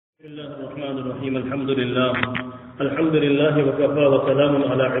بسم الله الرحمن الرحيم الحمد لله وكفى وسلام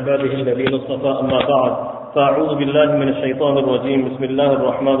على عباده الذين اصطفى أما بعد فأعوذ بالله من الشيطان الرجيم بسم الله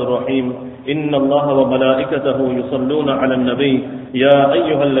الرحمن الرحيم إن الله وملائكته يصلون على النبي يا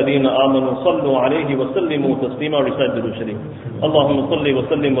أيها الذين آمنوا صلوا عليه وسلموا تسليما رسالة الشريف اللهم صل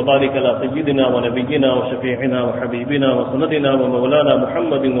وسلم وبارك على سيدنا ونبينا وشفيعنا وحبيبنا وسندنا ومولانا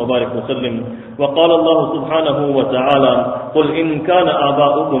محمد وبارك وسلم وقال الله سبحانه وتعالى قل إن كان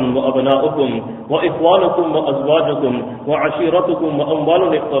آباؤكم وأبناؤكم وإخوانكم وأزواجكم وعشيرتكم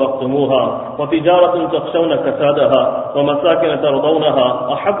وأموال اقترفتموها وتجارة تخشون كسادها ومساكن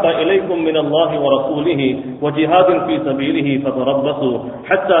ترضونها أحب إليكم من الله ورسوله وجهاد في سبيله فتربصوا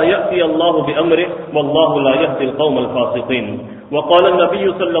حتى يأتي الله بأمره والله لا يهدي القوم الفاسقين وقال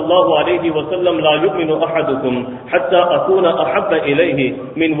النبي صلى الله عليه وسلم لا يؤمن أحدكم حتى أكون أحب إليه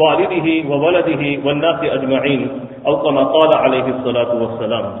من والده وولده والناس أجمعين أو كما قال عليه الصلاة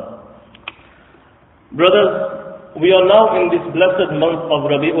والسلام. Brothers, we are now in this blessed month of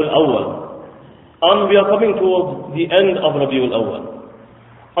Rabi'ul Awwal, and we are coming towards the end of Rabi'ul Awwal.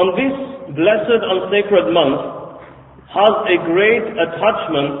 And this blessed and sacred month has a great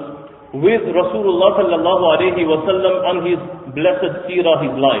attachment with Rasulullah sallallahu alayhi wa sallam and his blessed Seerah,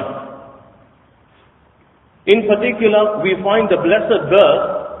 his life. In particular, we find the blessed birth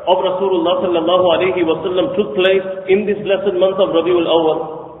of Rasulullah sallallahu alayhi wa sallam took place in this blessed month of Rabi'ul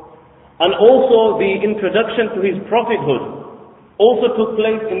Awwal. And also the introduction to his prophethood also took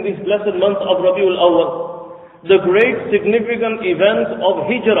place in this blessed month of Rabi'ul Awwal. The great significant event of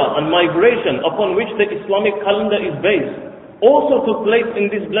hijrah and migration upon which the Islamic calendar is based also took place in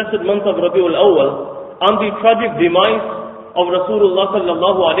this blessed month of Rabi'ul Awwal, and the tragic demise of Rasulullah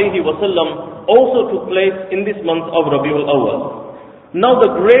sallallahu alayhi wa sallam also took place in this month of Rabi'ul Awwal. Now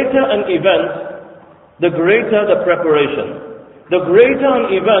the greater an event, the greater the preparation. The greater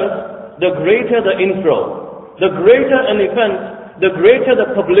an event, the greater the intro. The greater an event, the greater the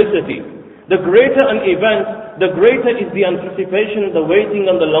publicity. The greater an event, the greater is the anticipation, the waiting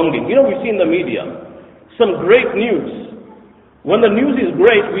and the longing. You know, we see in the media some great news. When the news is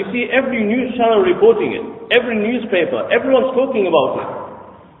great, we see every news channel reporting it. Every newspaper, everyone's talking about it.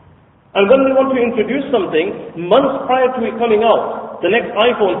 And when they want to introduce something, months prior to it coming out, the next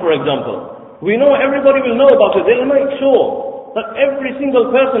iPhone for example, we know everybody will know about it. They'll make sure that every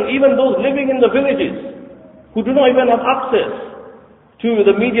single person, even those living in the villages, who do not even have access to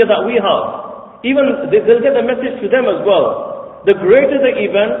the media that we have, even they'll get the message to them as well. The greater the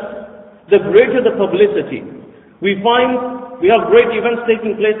event, the greater the publicity. We find we have great events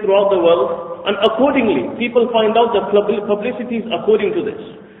taking place throughout the world, and accordingly, people find out the publicity is according to this.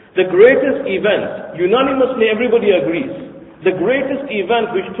 The greatest event, unanimously everybody agrees, the greatest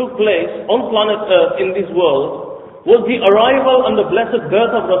event which took place on planet Earth in this world was the arrival and the blessed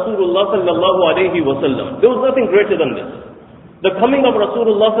birth of Rasulullah sallallahu alayhi wa sallam. There was nothing greater than this. The coming of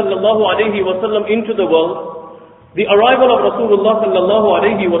Rasulullah sallallahu alayhi wa sallam into the world, the arrival of Rasulullah sallallahu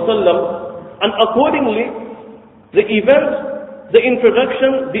alayhi wa sallam, and accordingly, the event, the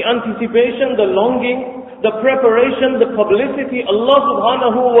introduction, the anticipation, the longing, the preparation, the publicity Allah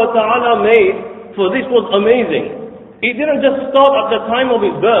subhanahu wa ta'ala made for this was amazing. It didn't just start at the time of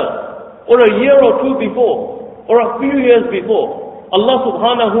his birth, or a year or two before, or a few years before. Allah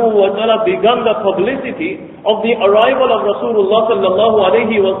subhanahu wa ta'ala began the publicity of the arrival of Rasulullah sallallahu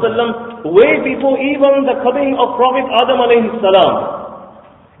alayhi wa sallam way before even the coming of Prophet Adam alayhi salam.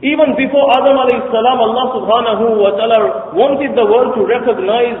 Even before Adam alayhi salam, Allah subhanahu wa ta'ala wanted the world to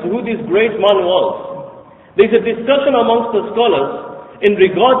recognize who this great man was. There's a discussion amongst the scholars in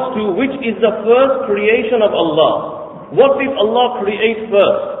regards to which is the first creation of Allah. What did Allah create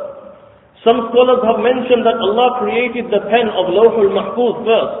first? Some scholars have mentioned that Allah created the pen of Lawhul Mahfuz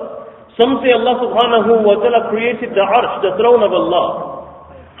first. Some say Allah subhanahu wa ta'ala created the arsh, the throne of Allah.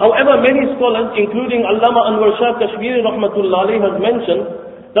 However, many scholars, including Allama Anwar Shah Kashmiri rahmatullah alayhi, has mentioned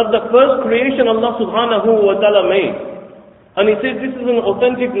that the first creation Allah subhanahu wa ta'ala made. And he says this is an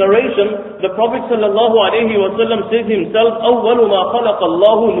authentic narration. The Prophet sallallahu alayhi wa sallam says himself, أَوَّلُ مَا خَلَقَ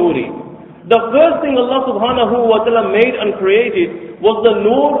اللَّهُ نُورِي. The first thing Allah subhanahu wa ta'ala made and created was the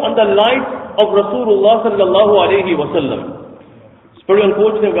nur and the light of Rasulullah sallallahu alayhi wa sallam. It's very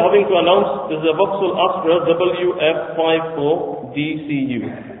unfortunate we're having to announce this is a Vauxhall Astra WF54DCU.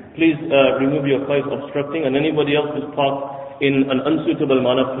 Please remove your cars obstructing, and anybody else who's parked in an unsuitable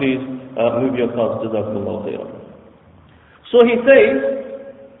manner, please move your cars. Jazakumullahu khairan. So he says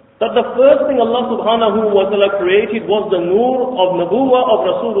that the first thing Allah subhanahu wa ta'ala created was the nur of Nabuwah of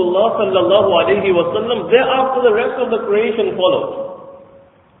Rasulullah sallallahu alayhi wa sallam. Thereafter the rest of the creation followed.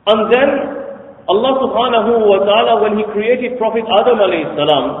 And then Allah subhanahu wa ta'ala, when He created Prophet Adam alayhi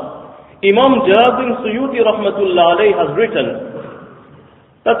salam, Imam Jame Suyuti rahmatullah alayhi has written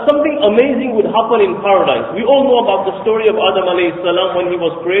that something amazing would happen in paradise. We all know about the story of Adam alayhi salam when he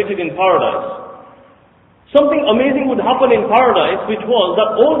was created in paradise. Something amazing would happen in paradise, which was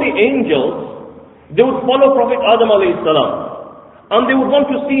that all the angels, they would follow Prophet Adam alayhi salam. And they would want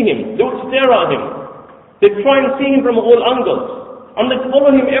to see him. They would stare at him. They'd try and see him from all angles. And they'd follow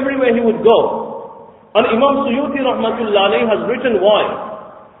him everywhere he would go. And Imam Suyuti rahmatullah alayhi has written why.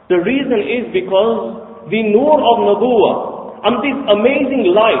 The reason is because the nur of Nabuwah and this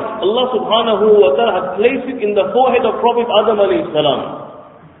amazing light, Allah subhanahu wa ta'ala had placed it in the forehead of Prophet Adam alayhi salam.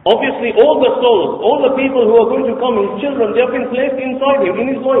 Obviously all the souls, all the people who are going to come, his children, they have been placed inside him,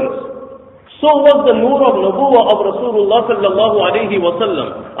 in his loins. So was the nur of Nabuwah of Rasulullah sallallahu alayhi wa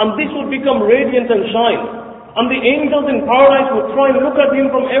sallam. And this would become radiant and shine. And the angels in paradise would try and look at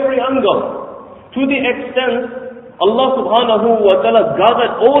him from every angle. To the extent, Allah subhanahu wa ta'ala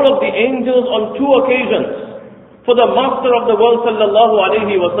gathered all of the angels on 2 occasions for the Master of the world sallallahu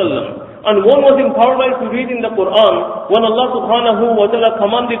alayhi wa sallam. And one was in paradise, we read in the Qur'an, when Allah subhanahu wa ta'ala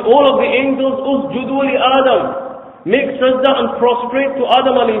commanded all of the angels, Usjudu li Adam, make sajda and prostrate to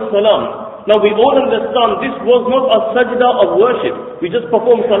Adam alayhi salam. Now we all understand this was not a sajda of worship. We just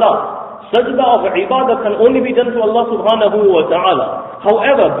perform salah. Sajda of ibadah can only be done to Allah subhanahu wa ta'ala.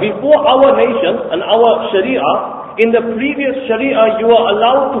 However, before our nation and our sharia, in the previous sharia, you are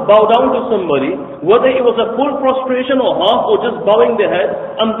allowed to bow down to somebody, whether it was a full prostration or half or just bowing the head,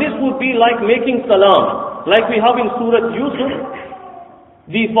 and this would be like making salam. Like we have in Surah Yusuf,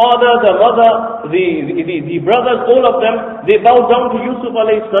 the father, the mother, the brothers, all of them, they bow down to Yusuf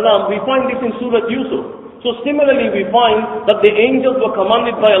alayhi salam. We find this in Surah Yusuf. So similarly we find that the angels were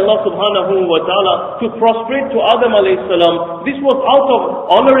commanded by Allah subhanahu wa ta'ala to prostrate to Adam alayhi salam. This was out of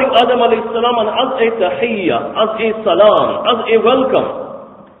honoring Adam alayhi salam and as a tahiyya, as a salam, as a welcome.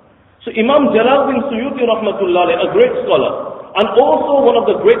 So Imam Jalaluddin Suyuti rahmatullah alayhi, a great scholar, and also one of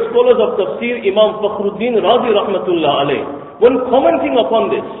the great scholars of tafsir, Imam Fakhruddin Razi rahmatullah alayhi, when commenting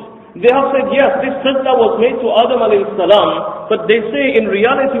upon this, they have said, yes, this sajda was made to Adam alayhi salam, but they say in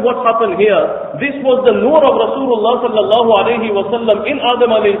reality what happened here, this was the nur of Rasulullah sallallahu alayhi wa sallam in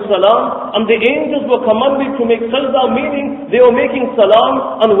Adam alayhi salam, and the angels were commanded to make sajda, meaning they were making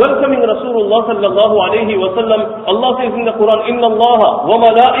salam and welcoming Rasulullah sallallahu alayhi wa sallam. Allah says in the Quran, Inna Allaha wa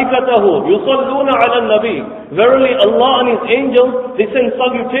malaikatahu yusalluna ala nabi. Verily Allah and His angels, they send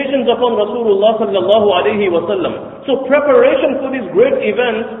salutations upon Rasulullah sallallahu alayhi wa sallam. So preparation for this great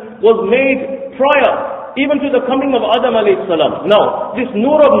event was made prior even to the coming of Adam alayhi salam. Now, this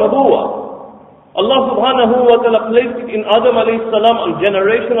nur of Nabuwah, Allah subhanahu wa ta'ala placed it in Adam alayhi salam, and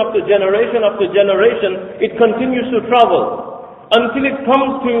generation after generation after generation, it continues to travel until it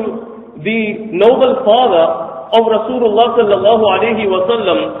comes to the noble father of Rasulullah sallallahu alayhi wa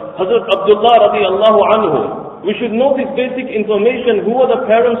sallam, Hazrat Abdullah radiyallahu anhu. We should know this basic information, who were the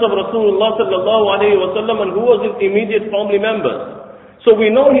parents of Rasulullah sallallahu alayhi wa sallam and who was his immediate family members. So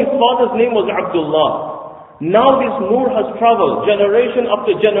we know his father's name was Abdullah. Now this nur has traveled generation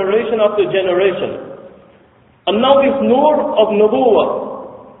after generation after generation. And now this nur of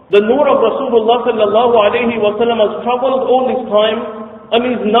Nubuwwah, the nur of Rasulullah sallallahu alayhi wa sallam, has traveled all this time and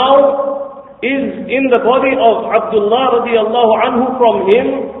is in the body of Abdullah radiyallahu anhu. From him,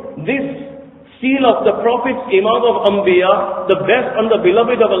 this seal of the Prophet, Imam of Anbiya, the best and the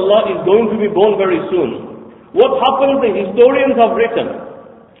beloved of Allah, is going to be born very soon. What happens, the historians have written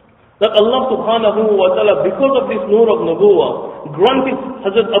that Allah subhanahu wa ta'ala, because of this nur of Nubuwwah, granted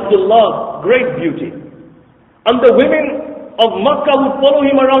Hazrat Abdullah great beauty. And the women of Makkah would follow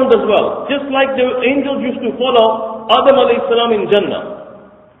him around as well, just like the angels used to follow Adam alayhi salam in Jannah.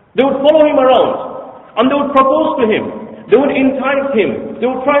 They would follow him around and they would propose to him, they would entice him, they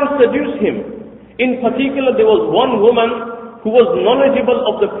would try and seduce him. In particular, there was one woman who was knowledgeable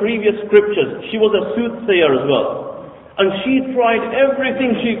of the previous scriptures. She was a soothsayer as well. And she tried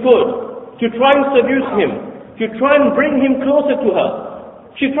everything she could to try and seduce him, to try and bring him closer to her.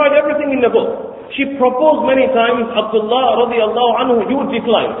 She tried everything in the book. She proposed many times. Abdullah radiallahu anhu, he would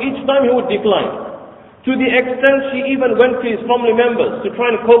decline. Each time he would decline. To the extent she even went to his family members to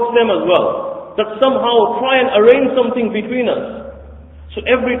try and coax them as well, that somehow try and arrange something between us. So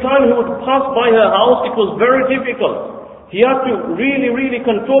every time he would pass by her house, it was very difficult. He had to really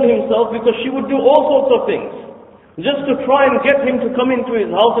control himself, because she would do all sorts of things just to try and get him to come into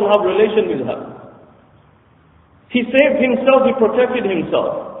his house and have relation with her. He saved himself, he protected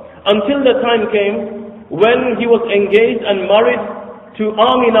himself, until the time came when he was engaged and married to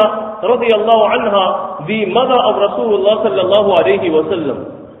Amina radiyallahu anha, the mother of Rasulullah sallallahu alayhi wa sallam.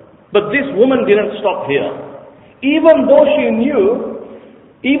 But this woman didn't stop here. Even though she knew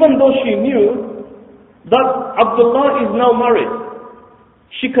Even though she knew that Abdullah is now married,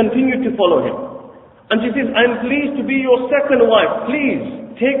 she continued to follow him. And she says, I am pleased to be your second wife.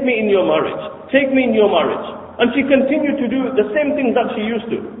 Please, take me in your marriage. Take me in your marriage. And she continued to do the same thing that she used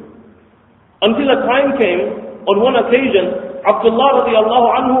to. Until a time came, on one occasion, Abdullah radiallahu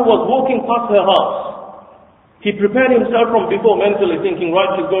anhu was walking past her house. He prepared himself from before mentally thinking,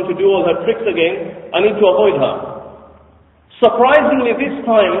 right, she's going to do all her tricks again. I need to avoid her. Surprisingly this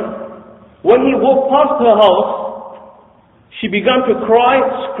time, when he walked past her house, she began to cry,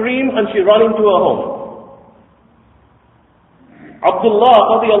 scream, and she ran into her home. Abdullah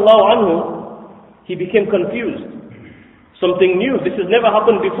radiallahu anhu, he became confused. Something new. This has never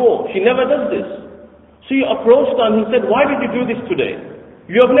happened before. She never does this. So he approached her and he said, why did you do this today?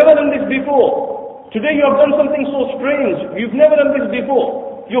 You have never done this before. Today you have done something so strange. You've never done this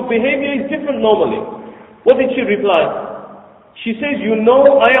before. Your behavior is different normally. What did she reply? She says, you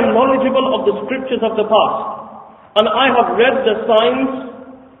know I am knowledgeable of the scriptures of the past. And I have read the signs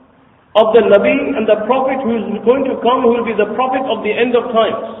of the Nabi and the Prophet who is going to come, who will be the Prophet of the end of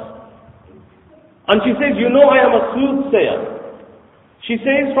times. And she says, you know I am a soothsayer. She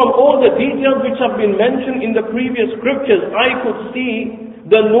says, from all the details which have been mentioned in the previous scriptures, I could see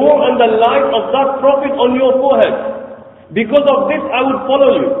the nur and the light of that Prophet on your forehead. Because of this I would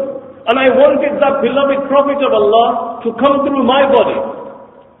follow you. And I wanted that beloved Prophet of Allah to come through my body.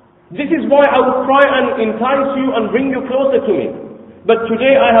 This is why I would try and entice you and bring you closer to me. But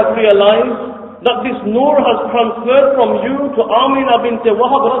today I have realized that this nur has transferred from you to Amina bint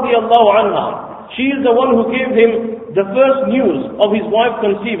Wahab radiallahu anha. She is the one who gave him the first news of his wife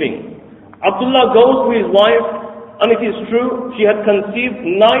conceiving. Abdullah goes to his wife, and it is true, she had conceived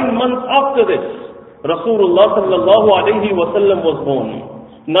 9 months after this. Rasulullah sallallahu alayhi wa sallam was born.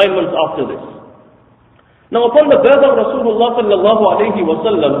 9 months after this. Now upon the birth of Rasulullah sallallahu alayhi wa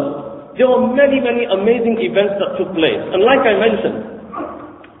sallam, there were many amazing events that took place. And like I mentioned,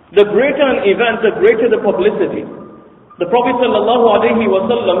 the greater an event, the greater the publicity. The Prophet sallallahu alayhi wa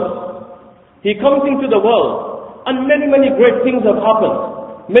sallam, he comes into the world and many great things have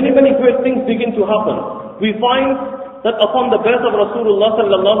happened. Many great things begin to happen. We find that upon the birth of Rasulullah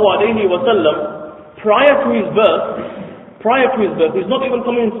sallallahu alayhi wa sallam, prior to his birth, he's not even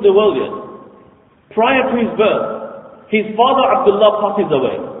coming into the world yet. Prior to his birth, his father Abdullah passes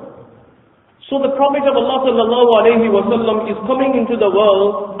away. So the Prophet of Allah sallallahu alayhi wa sallam is coming into the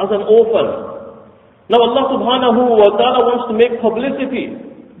world as an orphan. Now Allah subhanahu wa ta'ala wants to make publicity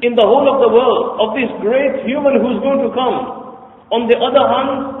in the whole of the world of this great human who's going to come. On the other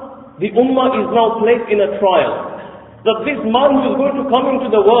hand, the ummah is now placed in a trial. That this man who is going to come into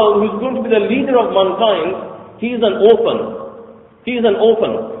the world, who is going to be the leader of mankind, he is an orphan. He is an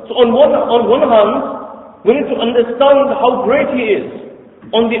orphan. So on one hand, we need to understand how great he is.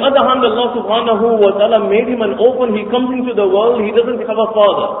 On the other hand, Allah subhanahu wa ta'ala made him an orphan. He comes into the world, he doesn't have a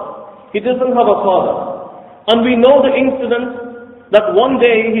father. He doesn't have a father. And we know the incident that one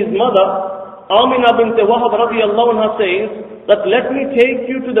day his mother, Amina bint Wahab radiallahu anha says, that let me take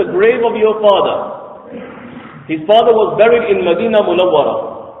you to the grave of your father. His father was buried in Medina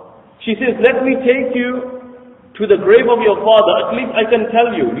Munawwara. She says, let me take you to the grave of your father. At least I can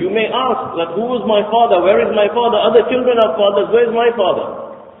tell you. You may ask that who was my father? Where is my father? Other children have fathers. Where is my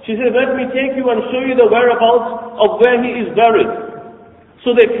father? She says, let me take you and show you the whereabouts of where he is buried.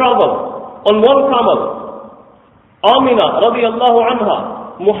 So they travel on one camel. Amina radiallahu anha,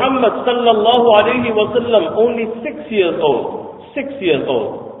 Muhammad sallallahu alayhi wa sallam, only 6 years old. 6 years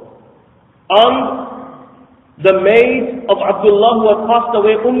old. And the maid of Abdullah who had passed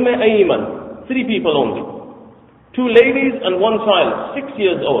away, Ayman. 3 people only. 2 ladies and 1 child, 6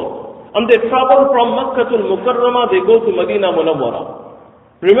 years old. And they travel from Makkah to Mukarramah, they go to Medina Munawwara.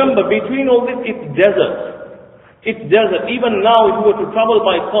 Remember, between all this, it's desert. It's desert. Even now, if you were to travel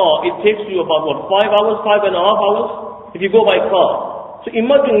by car, it takes you about, 5 hours, 5.5 hours, if you go by car. So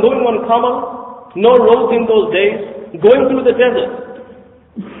imagine going on camel, no roads in those days, going through the desert.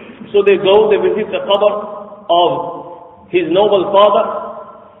 So they go, they visit the qabr of his noble father.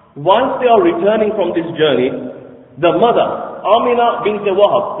 Once they are returning from this journey, the mother, Amina bint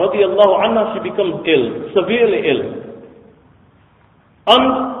Wahab, radiallahu anha, she becomes ill, severely ill.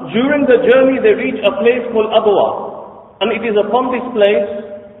 And during the journey they reach a place called Abwa. And it is upon this place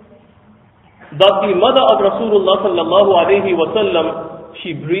that the mother of Rasulullah sallallahu alayhi wa sallam,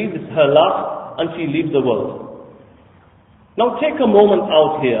 she breathes her last and she leaves the world. Now take a moment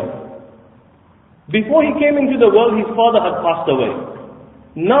out here. Before he came into the world, his father had passed away.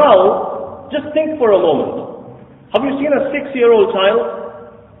 Now, just think for a moment. Have you seen a 6-year-old child?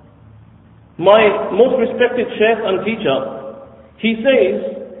 My most respected sheikh and teacher, he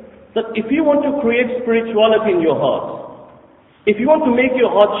says that if you want to create spirituality in your heart, if you want to make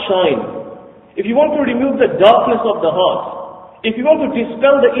your heart shine, if you want to remove the darkness of the heart, if you want to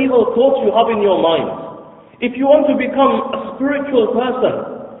dispel the evil thoughts you have in your mind, if you want to become a spiritual person,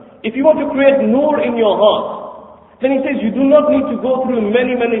 if you want to create nur in your heart, then he says you do not need to go through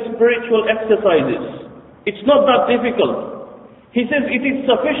many spiritual exercises. It's not that difficult. He says it is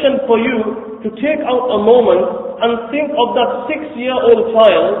sufficient for you to take out a moment and think of that 6-year-old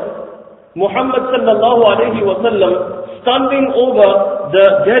child, Muhammad sallallahu alayhi wa sallam, standing over the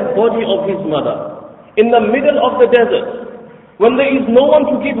dead body of his mother, in the middle of the desert, when there is no one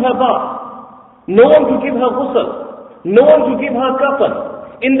to give her bath, no one to give her ghusl, no one to give her kafan,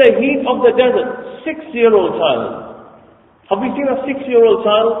 in the heat of the desert, 6-year-old child. Have we seen a 6-year-old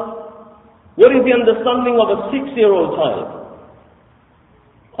child? What is the understanding of a 6-year-old child?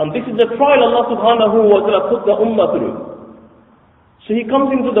 And this is the trial Allah subhanahu wa ta'ala put the ummah through. So he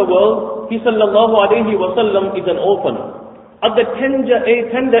comes into the world, he sallallahu alayhi wa sallam is an orphan. At the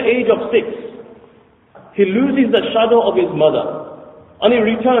tender age of 6, he loses the shadow of his mother. And he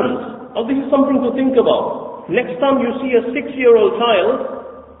returns. Now this is something to think about. Next time you see a 6-year-old child,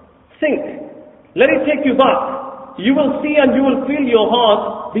 think. Let it take you back. You will see and you will feel your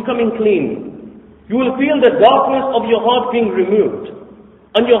heart becoming clean. You will feel the darkness of your heart being removed.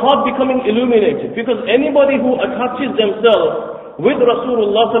 And your heart becoming illuminated. Because anybody who attaches themselves with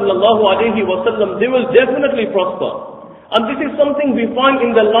Rasulullah sallallahu alayhi wa sallam, they will definitely prosper. And this is something we find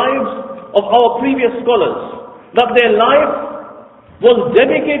in the lives of our previous scholars. That their life was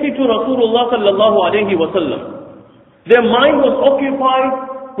dedicated to Rasulullah sallallahu alayhi wa sallam. Their mind was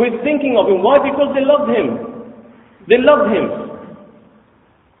occupied with thinking of him. Why? Because they loved him. They loved him.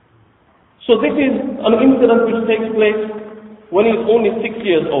 So this is an incident which takes place when he is only 6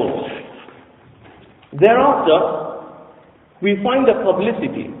 years old. Thereafter, we find the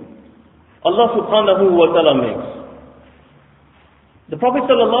publicity Allah subhanahu wa ta'ala makes. The Prophet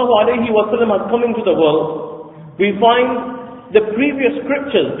sallallahu alayhi wa sallam has come into the world. We find the previous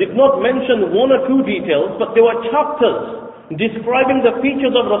scriptures did not mention 1 or 2 details, but there were chapters describing the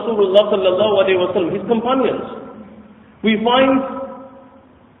features of Rasulullah sallallahu alayhi wa sallam, his companions. We find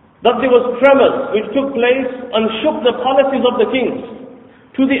that there was tremors which took place and shook the palaces of the kings,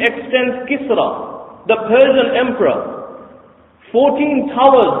 to the extent Kisra, the Persian emperor, 14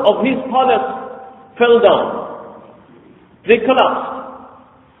 towers of his palace fell down. They collapsed.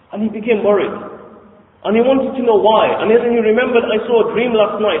 And he became worried. And he wanted to know why. And then he remembered, I saw a dream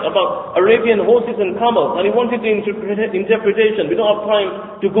last night about Arabian horses and camels. And he wanted the interpretation. We don't have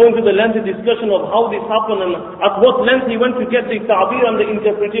time to go into the lengthy discussion of how this happened and at what length he went to get the ta'bir and the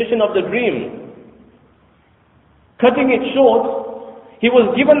interpretation of the dream. Cutting it short, he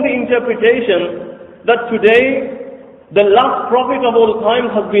was given the interpretation that today the last prophet of all time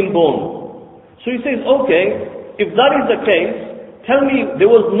has been born. So he says, okay, if that is the case, tell me there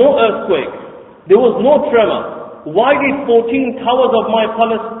was no earthquake. There was no tremor. Why did 14 towers of my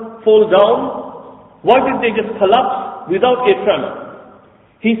palace fall down? Why did they just collapse without a tremor?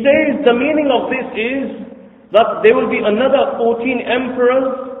 He says the meaning of this is that there will be another 14 emperors,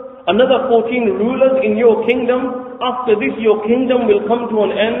 another 14 rulers in your kingdom. After this your kingdom will come to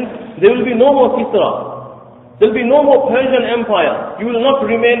an end. There will be no more Kisra. There will be no more Persian Empire. You will not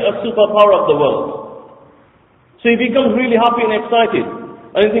remain a superpower of the world. So he becomes really happy and excited.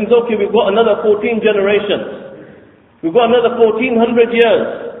 And he thinks, okay, we've got another 14 generations. We've got another 1400 years.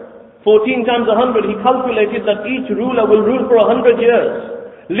 14 times 100, he calculated that each ruler will rule for 100 years.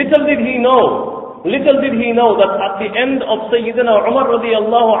 Little did he know that at the end of Sayyidina Umar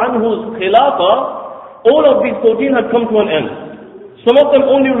radiallahu anhu's khilafah, all of these 14 had come to an end. Some of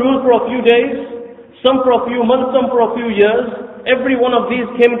them only ruled for a few days, some for a few months, some for a few years. Every one of these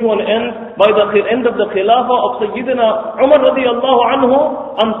came to an end by the end of the Khilafah of Sayyidina Umar radiallahu anhu,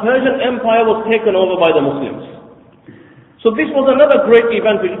 and Persian Empire was taken over by the Muslims. So this was another great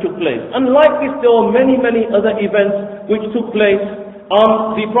event which took place. And like this, there were many other events which took place.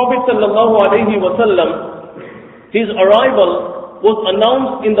 The Prophet sallallahu alayhi wa sallam, his arrival was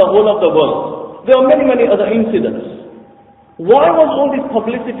announced in the whole of the world. There were many other incidents. Why was all this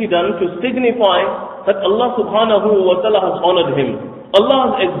publicity done? To signify that Allah subhanahu wa ta'ala has honored him. Allah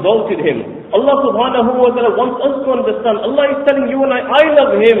has exalted him. Allah subhanahu wa ta'ala wants us to understand. Allah is telling you and I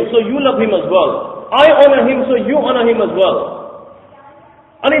love him, so you love him as well. I honor him, so you honor him as well.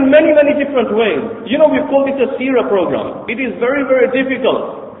 And in many different ways. You know, we call this a Seerah program. It is very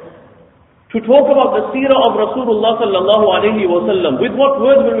difficult to talk about the Seerah of Rasulullah sallallahu alayhi wa sallam. With what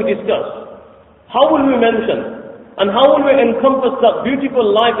words will we discuss? How will we mention? And how will we encompass that beautiful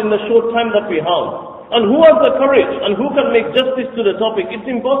life in the short time that we have? And who has the courage and who can make justice to the topic? It's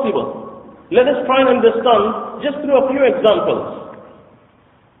impossible. Let us try and understand just through a few examples.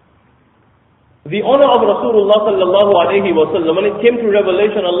 The honor of Rasulullah sallallahu alayhi wa sallam, when it came to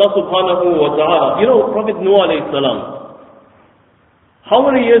revelation, Allah subhanahu wa ta'ala, Prophet Nuh alayhi salam, how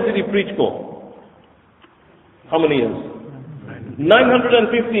many years did he preach for? How many years?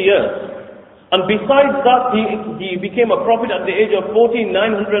 950 years. And besides that, he became a prophet at the age of 14,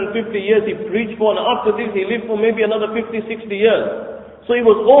 950 years he preached for, and after this he lived for maybe another 50, 60 years. So he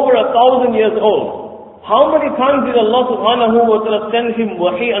was over 1,000 years old. How many times did Allah subhanahu wa ta'ala send him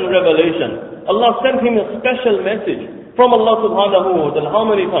wahi and revelation? Allah sent him a special message from Allah subhanahu wa ta'ala. How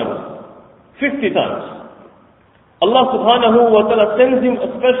many times? 50 times. Allah subhanahu wa ta'ala sends him a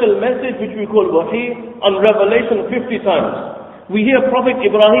special message which we call wahi and revelation 50 times. We hear Prophet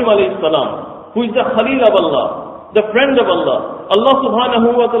Ibrahim alayhi salam, who is the Khalil of Allah, the friend of Allah. Allah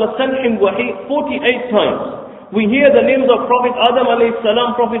subhanahu wa ta'ala sent him wahi 48 times. We hear the names of Prophet Adam alayhi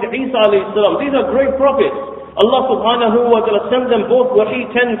salam, Prophet Isa alayhi salam. These are great prophets. Allah subhanahu wa ta'ala sent them both wahi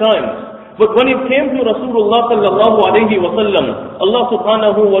 10 times. But when it came to Rasulullah sallallahu alayhi wa sallam, Allah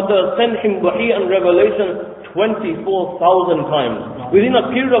subhanahu wa ta'ala sent him wahi and revelation 24,000 times. Within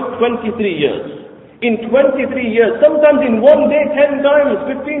a period of 23 years. In 23 years, sometimes in one day 10 times,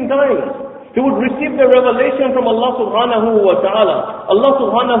 15 times. He would receive the revelation from Allah subhanahu wa ta'ala. Allah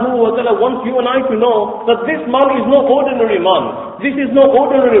subhanahu wa ta'ala wants you and I to know that this man is no ordinary man. This is no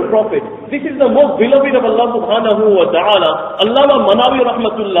ordinary prophet. This is the most beloved of Allah subhanahu wa ta'ala. Allama Manawi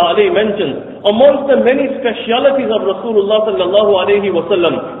rahmatullah alayhi mentions, amongst the many specialities of Rasulullah sallallahu alayhi wa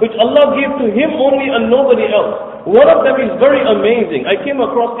sallam, which Allah gave to him only and nobody else. One of them is very amazing. I came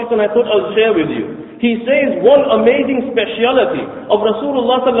across this and I thought I'll share with you. He says one amazing speciality of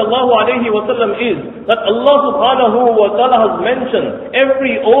Rasulullah sallallahu alayhi wa sallam is that Allah subhanahu wa ta'ala has mentioned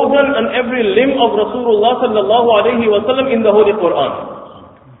every organ and every limb of Rasulullah sallallahu alayhi wa sallam in the Holy Qur'an.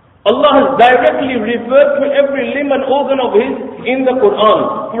 Allah has directly referred to every limb and organ of his in the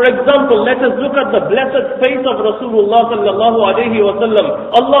Qur'an. For example, let us look at the blessed face of Rasulullah sallallahu alayhi wa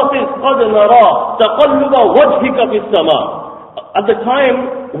sallam. Allah says, قَدْ نَرَى تَقَلُّبَ وَجْهِكَ فِي السَّمَاءِ. At the time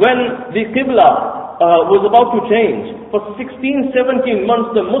when the Qibla was about to change, for 16, 17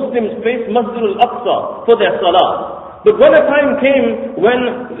 months the Muslims faced Masjid al-Aqsa for their salah. But when a time came when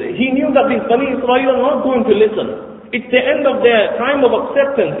he knew that these Bani Israel are not going to listen, it's the end of their time of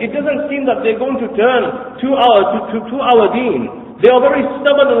acceptance. It doesn't seem that they're going to turn to our deen. They are very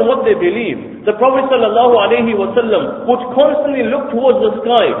stubborn in what they believe. The Prophet ﷺ would constantly look towards the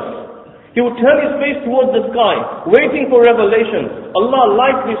skies. He would turn his face towards the sky, waiting for revelation. Allah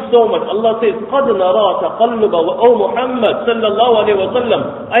liked this so much. Allah says, قَدْ نَرَى تَقَلُّبَ O Muhammad sallallahu alayhi wa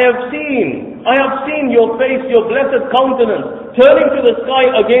sallam, I have seen your face, your blessed countenance, turning to the sky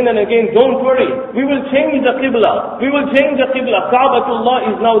again and again. Don't worry, we will change the Qibla. We will change the Qibla.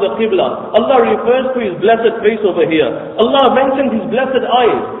 Ka'batullah is now the Qibla. Allah refers to his blessed face over here. Allah mentioned his blessed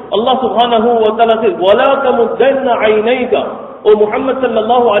eyes. Allah subhanahu wa ta'ala says, وَلَا تَمُدَّنَّ عَيْنَيْكَ O Muhammad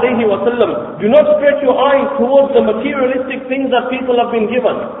sallallahu alayhi wa sallam, do not stretch your eyes towards the materialistic things that people have been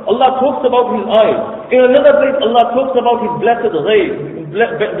given. Allah talks about his eyes. In another place, Allah talks about his blessed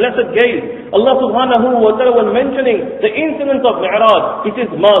gaze. Allah subhanahu wa ta'ala, when mentioning the incident of Mi'raj, he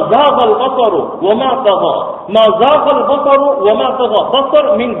says, مَا زَاغَ الْبَصَرُ وَمَا طَغَى مَا زَاغَ الْبَصَرُ وَمَا طَغَى.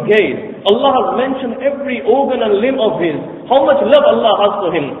 Basar means gaze. Allah has mentioned every organ and limb of his. How much love Allah has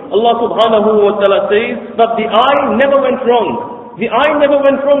for him. Allah subhanahu wa ta'ala says that the eye never went wrong. The eye never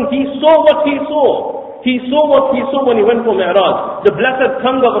went wrong. He saw what he saw. He saw what he saw when he went for Mi'raj. The blessed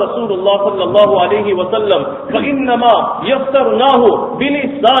tongue of Rasulullah sallallahu alayhi wa sallam. فَإِنَّمَا يَسَّرْنَاهُ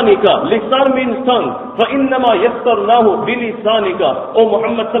بِلِسَانِكَ. Lisan means tongue. فَإِنَّمَا يَسَّرْنَاهُ بِلِسَانِكَ. O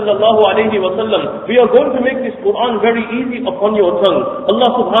Muhammad sallallahu alayhi wa sallam, we are going to make this Qur'an very easy upon your tongue. Allah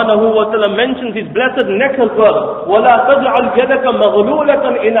subhanahu wa ta'ala mentions his blessed neck as well. وَلَا تَجْعَلْ يَدَكَ مَغْلُولَةً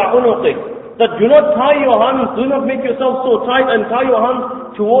إِلَىٰ عُنُقِكَ. That do not tie your hands, do not make yourself so tight and tie your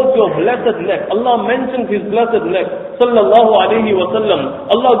hands towards your blessed neck. Allah mentions his blessed neck, sallallahu alayhi wa sallam.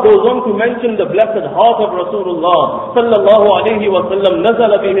 Allah goes on to mention the blessed heart of Rasulullah, sallallahu alayhi wa sallam.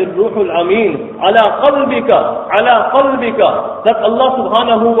 نَزَلَ بِهِ الرُّوحُ الْأَمِينُ عَلَى قَلْبِكَ. That Allah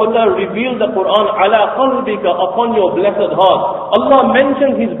subhanahu wa ta'ala revealed the Qur'an, عَلَى قَلْبِكَ, upon your blessed heart. Allah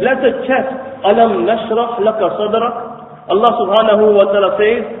mentions his blessed chest. أَلَمْ نَشْرَحْ لَكَ صَدْرَكَ. Allah subhanahu wa ta'ala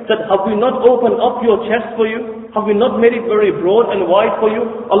says that have we not opened up your chest for you? Have we not made it very broad and wide for you?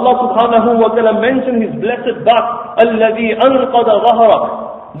 Allah subhanahu wa ta'ala mentioned his blessed back. الَّذِي أَنْقَضَ ظَهْرَكَ.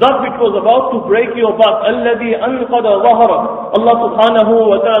 That which was about to break your back. الَّذِي أَنْقَضَ ظَهْرَكَ. Allah subhanahu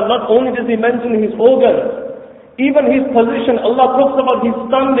wa ta'ala, not only does he mention his organs, even his position. Allah talks about his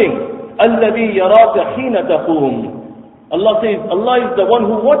standing. الَّذِي يَرَاكَ حِينَ تَقُومُ. Allah says, Allah is the one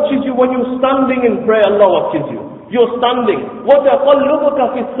who watches you when you're standing in prayer. Allah watches you. You're standing. وَتَقَلُّبُكَ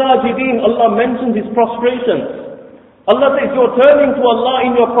فِي السَّاجِدِينَ. Allah mentions His prostrations. Allah says you're turning to Allah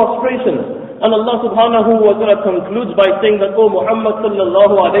in your prostrations. And Allah subhanahu wa ta'ala concludes by saying that, O Muhammad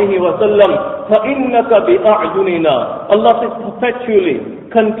sallallahu alayhi wa sallam, فَإِنَّكَ بِأَعْيُنِنَا. Allah says perpetually,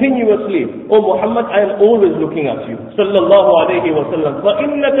 continuously, O Muhammad, I am always looking at you. Sallallahu alayhi wa sallam.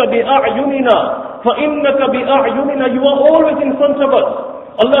 فَإِنَّكَ بِأَعْيُنِنَا. فَإِنَّكَ بِأَعْيُنِنَا. You are always in front of us.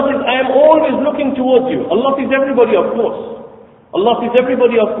 Allah says, I am always looking towards you. Allah sees everybody, of course. Allah sees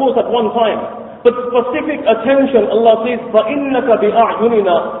everybody, of course, at one time. But specific attention, Allah says, فَإِنَّكَ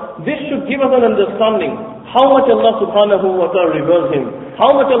بِأَعْيُنِنَا. This should give us an understanding how much Allah subhanahu wa ta'ala reveres Him, how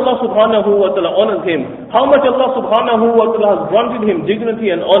much Allah subhanahu wa ta'ala honors Him, how much Allah subhanahu wa ta'ala has granted Him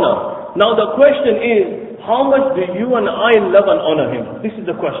dignity and honor. Now the question is, how much do you and I love and honor Him? This is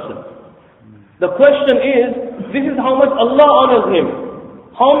the question. The question is, this is how much Allah honors Him.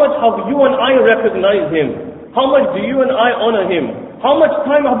 How much have you and I recognized Him? How much do you and I honor Him? How much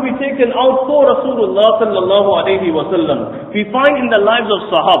time have we taken out for Rasulullah sallallahu alayhi wa sallam? We find in the lives of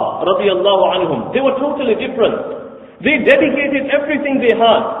Sahaba radiyallahu anhum, they were totally different. They dedicated everything they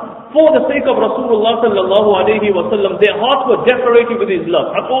had for the sake of Rasulullah sallallahu alayhi wa sallam. Their hearts were decorated with His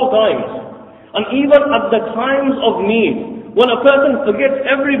love at all times. And even at the times of need, when a person forgets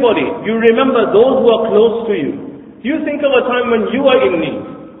everybody, you remember those who are close to you. You think of a time when you are in need,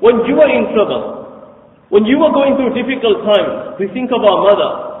 when you are in trouble. When you are going through difficult times, we think of our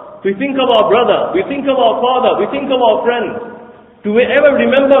mother, we think of our brother, we think of our father, we think of our friends. Do we ever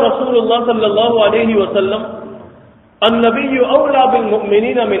remember Rasulullah sallallahu alayhi wa sallam? النَّبِيُّ أَوْلَى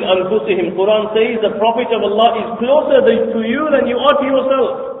بِالْمُؤْمِنِينَ مِنْ أَنفُسِهِمْ. Quran says the Prophet of Allah is closer to you than you are to yourself.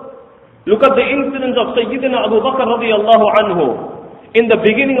 Look at the incident of Sayyidina Abu Bakr radiyallahu anhu in the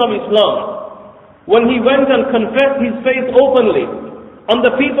beginning of Islam, when he went and confessed his faith openly, and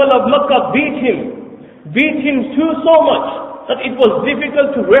the people of Makkah beat him so much that it was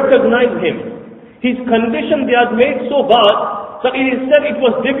difficult to recognize him. His condition they had made so bad that it is said it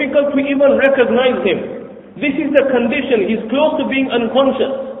was difficult to even recognize him. This is the condition. He's close to being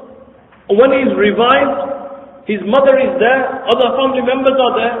unconscious. When he is revived, his mother is there, other family members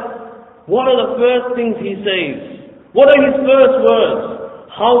are there. What are the first things he says? What are his first words?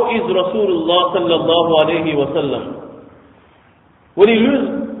 How is Rasulullah sallallahu alayhi wa sallam? When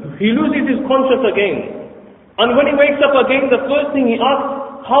he loses his conscience again. And when he wakes up again, the first thing he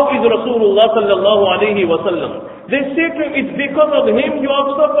asks, how is Rasulullah sallallahu alayhi wa sallam? They say to him, it's because of him you have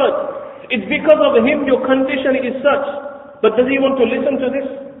suffered. It's because of him your condition is such. But does he want to listen to this?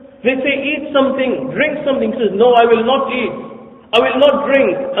 They say, eat something, drink something. He says, no, I will not eat. I will not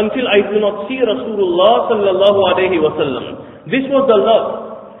drink until I do not see Rasulullah sallallahu alayhi wa sallam. This was the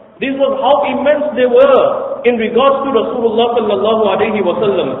love. This was how immense they were in regards to Rasulullah sallallahu alayhi wa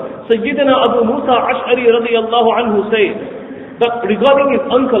sallam. Sayyidina Abu Musa Ash'ari radiyallahu anhu says that regarding his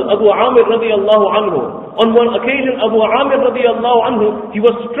uncle Abu Amir radiyallahu anhu, on one occasion Abu Amir radiyallahu anhu, he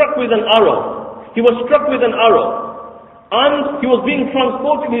was struck with an arrow. He was struck with an arrow. And he was being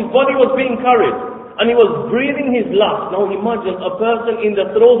transported, his body was being carried. And he was breathing his last. Now imagine a person in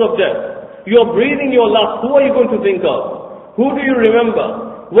the throes of death. You are breathing your last. Who are you going to think of? Who do you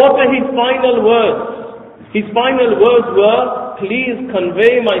remember? What are his final words? His final words were, please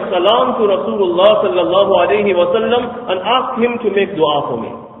convey my salam to Rasulullah sallallahu alayhi wa sallam and ask him to make dua for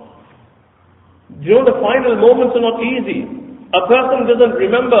me. You know, the final moments are not easy. A person doesn't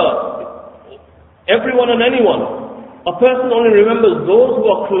remember everyone and anyone. A person only remembers those who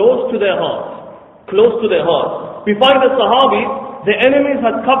are close to their heart. Close to their heart. We find the Sahabi, the enemies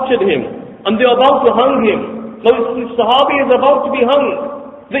had captured him and they are about to hang him. Now the Sahabi is about to be hung.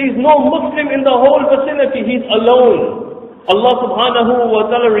 There is no Muslim in the whole vicinity. He is alone. Allah subhanahu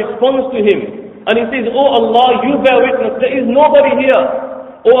wa ta'ala responds to him. And he says, oh Allah, you bear witness. There is nobody here.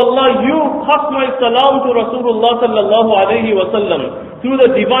 Oh Allah, you pass my salam to Rasulullah sallallahu alayhi wa sallam. Through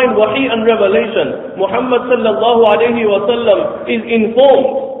the divine wahi and revelation, Muhammad sallallahu alayhi wa sallam is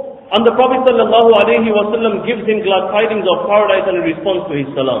informed. And the Prophet sallallahu alayhi wa sallam gives him glad tidings of paradise in response to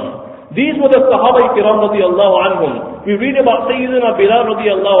his salam. These were the Sahaba Kiram radiyallahu anhum. We read about Sayyidina Bilal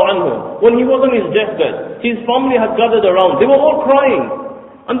radiyallahu anhu. When he was on his deathbed, his family had gathered around. They were all crying.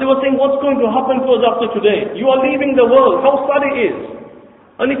 And they were saying, what's going to happen to us after today? You are leaving the world. How sad it is.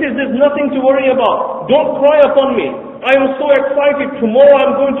 And he says, there's nothing to worry about. Don't cry upon me. I am so excited. Tomorrow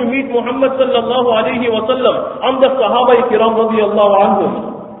I'm going to meet Muhammad sallallahu alayhi wa sallam. And the Sahaba Kiram radiyallahu anhum.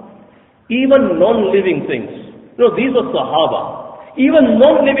 Even non-living things. No, these are Sahaba. Even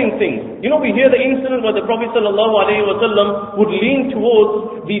non-living things. You know, we hear the incident where the Prophet ﷺ would lean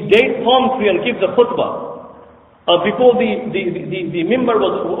towards the date palm tree and give the khutbah. Before the mimbar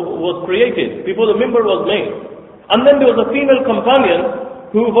was created, before the mimbar was made. And then there was a female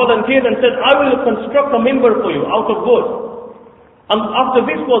companion who volunteered and said, I will construct a mimbar for you out of wood. And after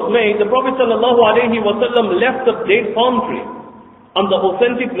this was made, the Prophet ﷺ left the date palm tree. And the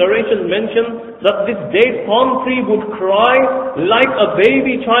authentic narration mentions that this date palm tree would cry like a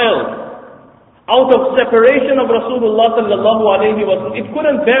baby child out of separation of Rasulullah sallallahu alaihi wasallam. It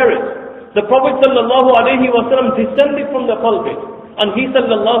couldn't bear it. The Prophet sallallahu alaihi wasallam descended from the pulpit and he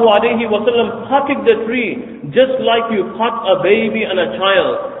sallallahu alaihi wasallam patted the tree just like you pat a baby and a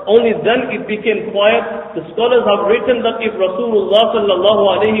child. Only then it became quiet. The scholars have written that if Rasulullah sallallahu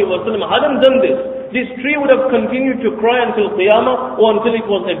alaihi wasallam hadn't done this tree would have continued to cry until Qiyamah or until it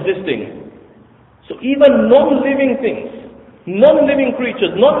was existing. So even non-living things, non-living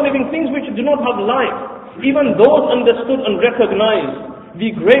creatures, non-living things which do not have life, even those understood and recognized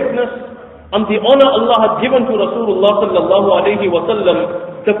the greatness and the honor Allah had given to Rasulullah sallallahu alaihi wasallam.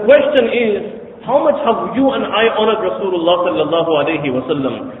 The question is, how much have you and I honored Rasulullah sallallahu alaihi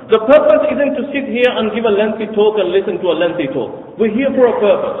wasallam? The purpose isn't to sit here and give a lengthy talk and listen to a lengthy talk. We're here for a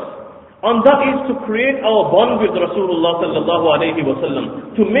purpose. And that is to create our bond with Rasulullah sallallahu alaihi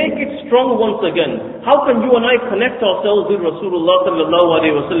wasallam, to make it strong once again. How can you and I connect ourselves with Rasulullah sallallahu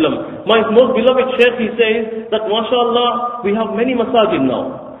alaihi wasallam? My most beloved Shaykh, he says that mashallah, we have many masajid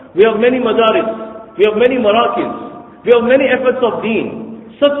now. We have many madaris. We have many marakis. We have many efforts of deen.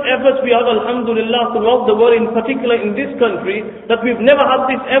 Such efforts we have, alhamdulillah, throughout the world, in particular in this country, that we've never had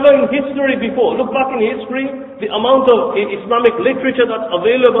this ever in history before. Look back in history, the amount of Islamic literature that's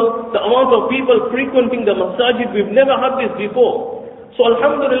available, the amount of people frequenting the masajid, we've never had this before. So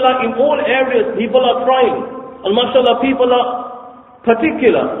alhamdulillah, in all areas, people are trying. And mashallah, people are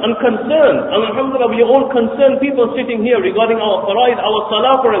particular and concerned. And alhamdulillah, we are all concerned people sitting here regarding our faraid, our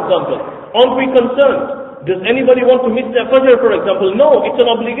salah, for example. Aren't we concerned? Does anybody want to miss their fajr, for example? No, it's an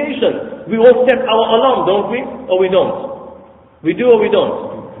obligation. We all set our alarm, don't we? Or we don't? We do or we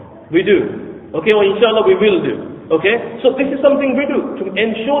don't? We do. Okay, well inshallah we will do. Okay? So this is something we do. To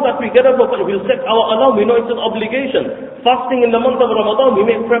ensure that we get up, we'll set our alarm, we know it's an obligation. Fasting in the month of Ramadan, we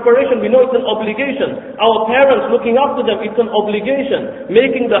make preparation, we know it's an obligation. Our parents, looking after them, it's an obligation.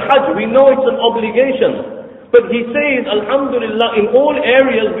 Making the Hajj, we know it's an obligation. But he says, alhamdulillah, in all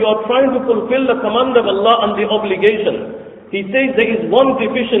areas we are trying to fulfill the command of Allah and the obligation. He says there is one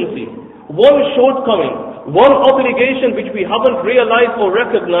deficiency, one shortcoming, one obligation which we haven't realized or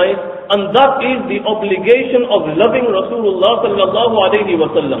recognized, and that is the obligation of loving Rasulullah sallallahu alaihi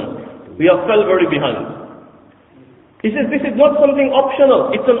wasallam. We have fell very behind. He says this is not something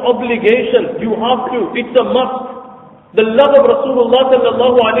optional, it's an obligation. You have to, it's a must. The love of Rasulullah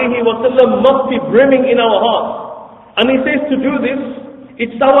sallallahu alaihi wasallam must be brimming in our hearts. And he says to do this,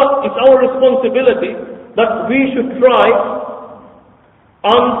 it's our responsibility that we should try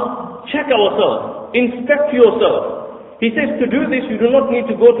and check ourselves, inspect yourself. He says to do this, you do not need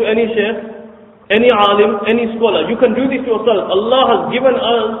to go to any sheikh, any alim, any scholar. You can do this yourself. Allah has given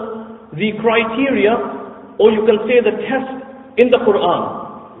us the criteria, or you can say the test in the Qur'an.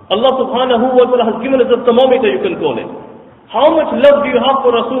 Allah subhanahu wa ta'ala has given us a thermometer, you can call it. How much love do you have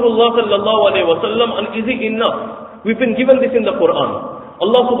for Rasulullah sallallahu alayhi wa sallam, and is it enough? We've been given this in the Quran.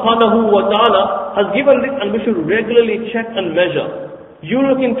 Allah subhanahu wa ta'ala has given this, and we should regularly check and measure. You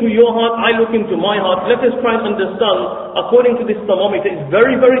look into your heart, I look into my heart. Let us try and understand according to this thermometer. It's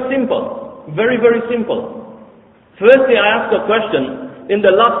very, very simple. Very, very simple. Firstly, I ask a question. In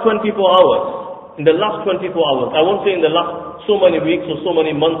the last 24 hours, in the last 24 hours, I won't say in the last so many weeks or so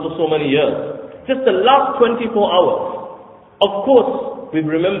many months or so many years, just the last 24 hours, of course, we've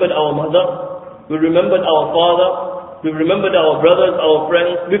remembered our mother, we remembered our father, we've remembered our brothers, our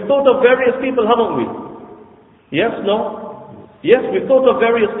friends, we've thought of various people, haven't we? Yes, no? Yes, we've thought of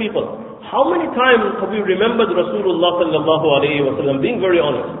various people. How many times have we remembered Rasulullah sallallahu alayhi wa sallam? Being very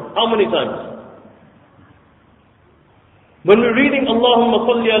honest, how many times? When we're reading Allahumma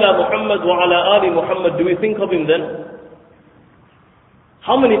salli ala Muhammad wa ala ali Muhammad, do we think of him then?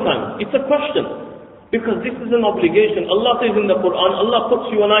 How many times? It's a question. Because this is an obligation. Allah says in the Quran, Allah puts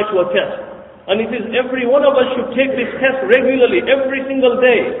you and I to a test. And it is every one of us should take this test regularly, every single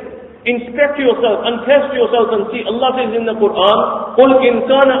day. Inspect yourself and test yourself and see. Allah says in the Quran, قُلْ إِنْ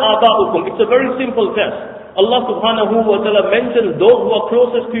كَانَ آبَاؤُكُمْ. It's a very simple test. Allah subhanahu wa ta'ala mentions those who are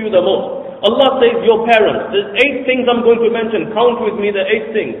closest to you the most. Allah says your parents. There's 8 things I'm going to mention. Count with me the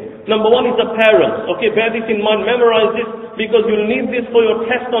 8 things. Number 1 is the parents. Okay, bear this in mind, memorize this, because you'll need this for your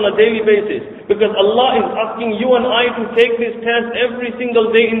test on a daily basis. Because Allah is asking you and I to take this test every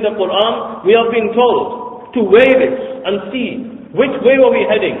single day in the Qur'an. We have been told to weigh this and see which way are we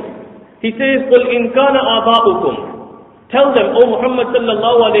heading. He says, قُلْ إِنْ كَانَ آبَاؤُكُمْ. Tell them, O Muhammad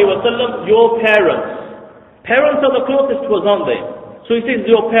sallallahu alayhi wa sallam, your parents. Parents are the closest to us, aren't they? So he says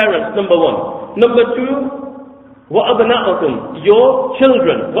your parents, number 1. Number 2, وَأَبْنَاؤُكُمْ, your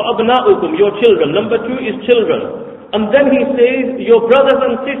children. وَأَبْنَاؤُكُمْ, your children. Number 2 is children. And then he says your brothers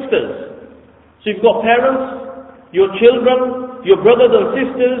and sisters. So you've got parents, your children, your brothers and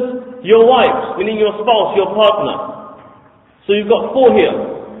sisters, your wives, meaning your spouse, your partner. So you've got 4 here.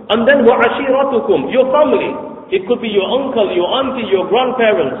 And then وَعَشِيرَتُكُمْ, your family. It could be your uncle, your auntie, your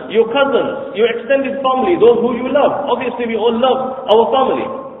grandparents, your cousins, your extended family, those who you love. Obviously we all love our family.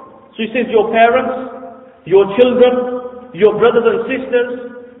 So he says your parents, your children, your brothers and sisters,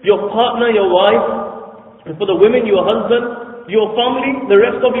 your partner, your wife, and for the women, your husband, your family, the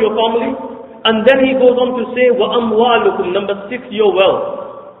rest of your family. And then he goes on to say, وَأَمْوَالُكُمْ, number 6, your wealth.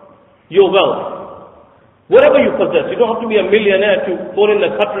 Your wealth. Whatever you possess, you don't have to be a millionaire to fall in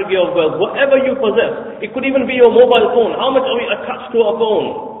the category of wealth. Whatever you possess, it could even be your mobile phone. How much are we attached to a phone?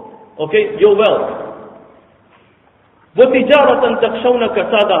 Okay, your wealth. وَتِجَارَةً تَخْشَوْنَ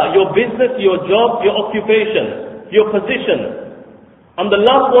كَسَادَهَا, your business, your job, your occupation, your position. And the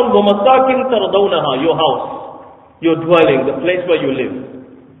last one, وَمَسَاكِنْ تَرْضَوْنَهَا, your house, your dwelling, the place where you live.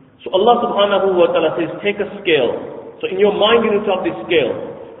 So Allah subhanahu wa ta'ala says, take a scale. So in your mind you need to have this scale.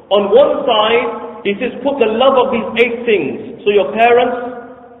 On one side, he says, put the love of these 8 things. So your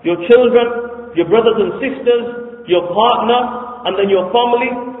parents, your children, your brothers and sisters, your partner, and then your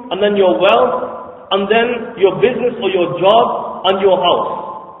family, and then your wealth, and then your business or your job, and your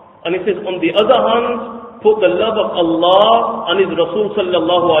house. And he says, on the other hand, put the love of Allah and His Rasul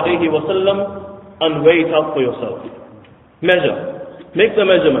sallallahu alayhi wa sallam, and weigh it out for yourself. Measure. Make the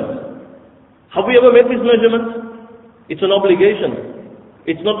measurement. Have we ever made this measurement? It's an obligation.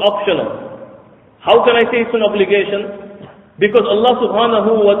 It's not optional. How can I say it's an obligation? Because Allah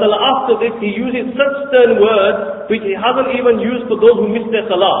subhanahu wa ta'ala after this, He uses such stern words which He hasn't even used for those who miss their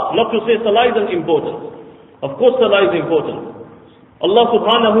salah. Not to say salah isn't important. Of course salah is important. Allah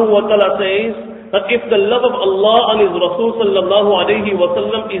subhanahu wa ta'ala says that if the love of Allah and His Rasul sallallahu alayhi wa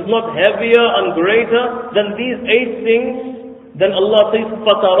sallam is not heavier and greater than these 8 things, then Allah says,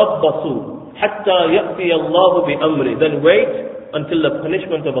 فَتَرَبَّصُوا حَتَّى يَأْتِيَ اللَّهُ بِأَمْرِ. Then wait until the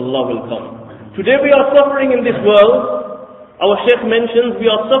punishment of Allah will come. Today we are suffering in this world. Our Shaykh mentions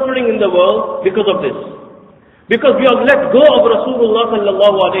we are suffering in the world because of this. Because we have let go of Rasulullah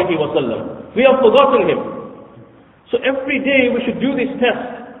sallallahu alayhi wa sallam. We have forgotten him. So every day we should do this test.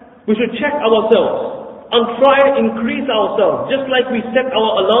 We should check ourselves and try and increase ourselves. Just like we set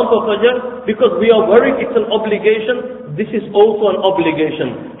our alarm for Fajr because we are worried it's an obligation. This is also an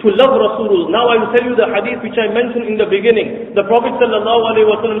obligation to love Rasulullah. Now I will tell you the hadith which I mentioned in the beginning. The Prophet sallallahu alaihi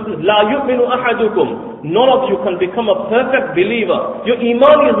wasallam says, "La yu'minu ahadukum." None of you can become a perfect believer. Your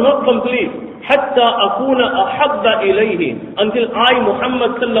iman is not complete. Hatta akuna ahabba ilayhi, until I,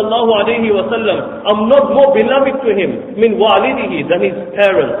 Muhammad sallallahu alaihi wasallam, am not more beloved to him min walidihi than his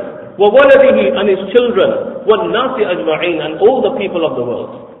parents, wa waladihi and his children, wa nasi ajma'in and all the people of the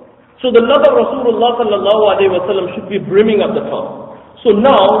world. So the love of Rasulullah sallallahu alaihi wasallam should be brimming at the top. So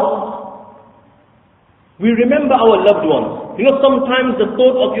now we remember our loved ones. You know, sometimes the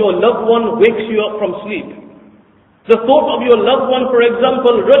thought of your loved one wakes you up from sleep. The thought of your loved one, for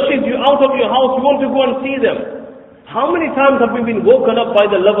example, rushes you out of your house. You want to go and see them. How many times have we been woken up by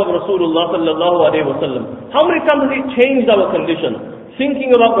the love of Rasulullah sallallahu alaihi wasallam? How many times has it changed our condition?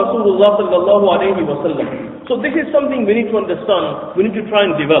 Thinking about Rasulullah sallallahu alaihi wasallam. So this is something we need to understand. We need to try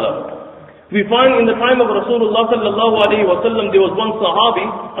and develop. We find in the time of Rasulullah sallallahu alaihi wasallam there was one Sahabi,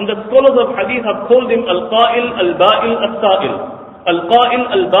 and the scholars of Hadith have called him Al-Qa'il Al-Ba'il As-Sa'il. Al-Qa'il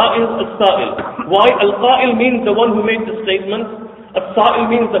Al-Ba'il As-Sa'il. Why? Al-Qa'il means the one who made the statement. As-Sa'il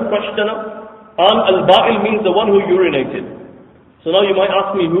means the questioner. And Al-Ba'il means the one who urinated. So now you might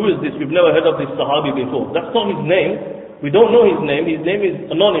ask me, who is this? We've never heard of this Sahabi before. That's not his name. We don't know his name. His name is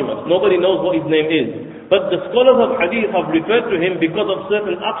anonymous. Nobody knows what his name is. But the scholars of Hadith have referred to him because of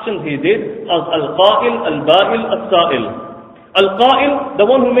certain actions he did as Al-Qa'il Al-Ba'il As-Sa'il. Al-Qa'il, the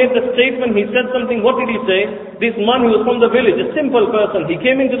one who made the statement, he said something. What did he say? This man who was from the village, a simple person, he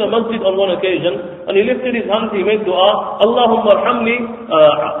came into the masjid on one occasion and he lifted his hands, he made dua, Allahumma arhamni,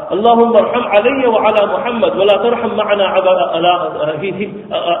 Allahumma arham alayya wa ala Muhammad, wa la tarham ma'ana ahada.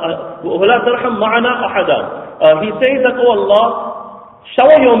 He says that, oh Allah,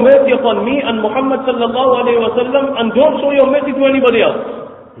 Shower your mercy upon me and Muhammad sallallahu alayhi wa sallam, and don't show your mercy to anybody else.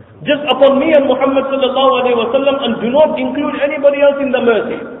 Just upon me and Muhammad sallallahu alayhi wa sallam, and do not include anybody else in the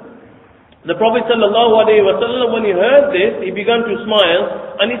mercy. The Prophet sallallahu alayhi wa sallam, when he heard this, he began to smile,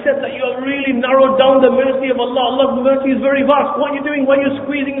 and he said that you have really narrowed down the mercy of Allah. Allah's mercy is very vast. What are you doing? Why are you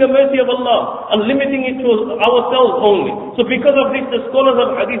squeezing the mercy of Allah and limiting it to ourselves only? So because of this, the scholars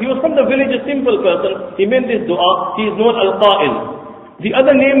of hadith, he was from the village, a simple person, he made this dua, he is known Al-Qa'il. The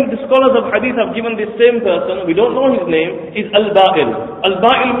other name the scholars of hadith have given this same person, we don't know his name, is Al-Ba'il.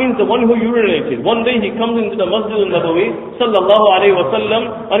 Al-Ba'il means the one who urinated. One day he comes into the Masjid al-Nabawi, sallallahu alayhi wa sallam,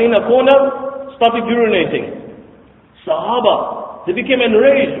 and in a corner started urinating. Sahaba, they became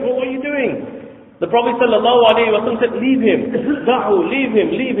enraged. What are you doing? The Prophet sallallahu alayhi wa sallam said, leave him. Da'u, leave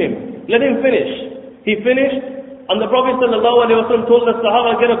him. Let him finish. He finished, and the Prophet sallallahu alayhi wa sallam told the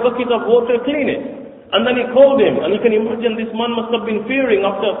Sahaba, get a bucket of water, clean it. And then he called him, and you can imagine this man must have been fearing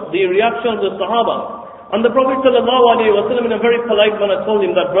after the reaction of the Sahaba. And the Prophet ﷺ in a very polite manner told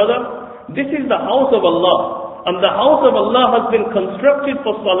him that, brother, this is the house of Allah, and the house of Allah has been constructed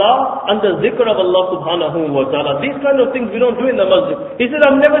for salah and the zikr of Allah subhanahu wa ta'ala. These kind of things we don't do in the masjid. He said,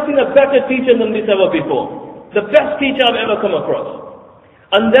 I've never seen a better teacher than this ever before. The best teacher I've ever come across.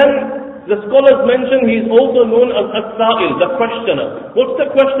 And then the scholars mention he is also known as As-Sa'il, the questioner. What's the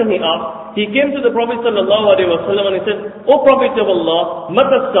question he asked? He came to the Prophet sallallahu alaihi wasallam and he said, O Prophet of Allah,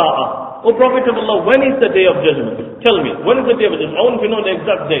 Mata Sa'ah? O Prophet of Allah, when is the day of judgment? Tell me, when is the day of judgment? I want to know the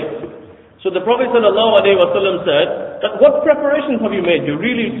exact date. So the Prophet sallallahu alaihi wasallam said, that what preparations have you made? You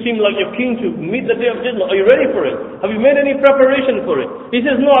really seem like you're keen to meet the day of judgment. Are you ready for it? Have you made any preparation for it? He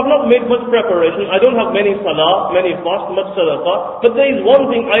says, no, I've not made much preparation. I don't have many salah, many fast, much sadaqah. But there is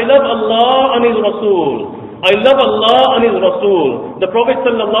one thing, I love Allah and His Rasul. I love Allah and His Rasul. The Prophet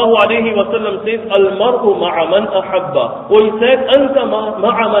sallallahu alaihi wasallam says, Al-mar'u ma'a man ahabba. Or he said, Anta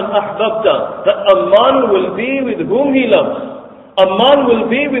ma'a man ahbabta. That a man will be with whom he loves. A man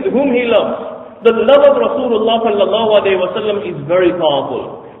will be with whom he loves. The love of Rasulullah sallallahu alayhi wa sallam is very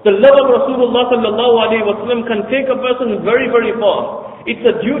powerful. The love of Rasulullah sallallahu alayhi wa sallam can take a person very, very far. It's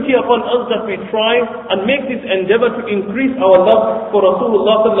a duty upon us that we try and make this endeavor to increase our love for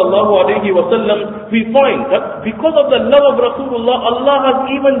Rasulullah sallallahu alayhi wa sallam. We find that because of the love of Rasulullah, Allah has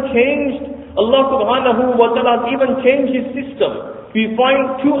even changed, Allah subhanahu wa ta'ala has even changed His system. We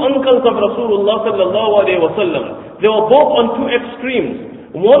find two uncles of Rasulullah sallallahu alayhi wa sallam. They were both on two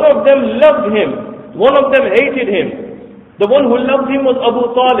extremes. One of them loved him. One of them hated him. The one who loved him was Abu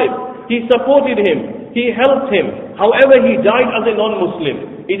Talib. He supported him. He helped him. However, he died as a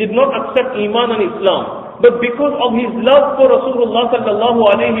non-Muslim. He did not accept Iman and Islam. But because of his love for Rasulullah sallallahu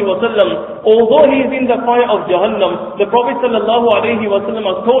alayhi wa sallam, although he is in the fire of Jahannam, the Prophet sallallahu alayhi wa sallam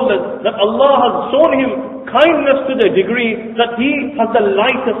has told us that Allah has shown him kindness to the degree that he has the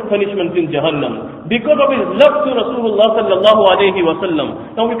lightest punishment in Jahannam. Because of his love to Rasulullah sallallahu alayhi wa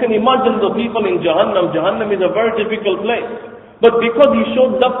sallam. Now we can imagine the people in Jahannam. Jahannam is a very difficult place. But because he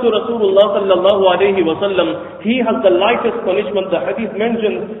showed love to Rasulullah sallallahu alayhi wa sallam, he has the lightest punishment. The hadith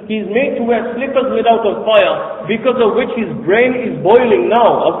mentions he is made to wear slippers made out of fire, because of which his brain is boiling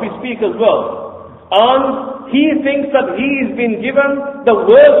now as we speak as well. And he thinks that he is being given the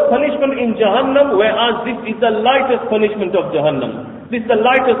worst punishment in Jahannam, whereas this is the lightest punishment of Jahannam. This is the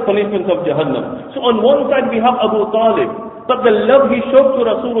lightest punishment of Jahannam. So on one side we have Abu Talib, but the love he showed to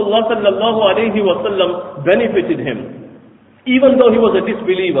Rasulullah sallallahu alayhi wa sallam benefited him. Even though he was a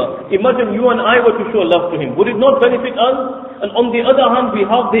disbeliever. Imagine you and I were to show love to him. Would it not benefit us? And on the other hand, we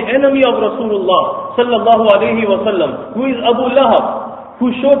have the enemy of Rasulullah sallallahu alayhi wa sallam, who is Abu Lahab,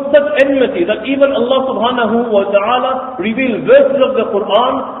 who showed such enmity that even Allah subhanahu wa ta'ala revealed verses of the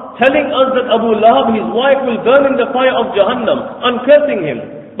Qur'an telling us that Abu Lahab, his wife, will burn in the fire of Jahannam, and cursing him.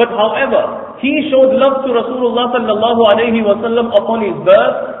 But however, he showed love to Rasulullah sallallahu alayhi wa sallam upon his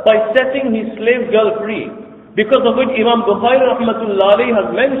birth by setting his slave girl free. Because of which Imam Bukhari rahmatullahi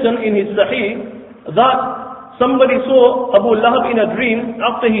has mentioned in his Sahih that somebody saw Abu Lahab in a dream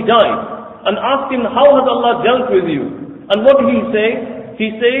after he died and asked him, how has Allah dealt with you? And what did he say?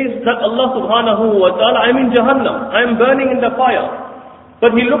 He says that Allah subhanahu wa ta'ala, I'm in Jahannam, I'm burning in the fire.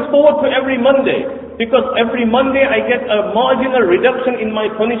 But he looks forward to every Monday, because every Monday I get a marginal reduction in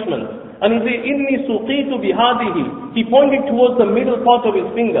my punishment. And he says, Inni suqitu bihadihi. He pointed towards the middle part of his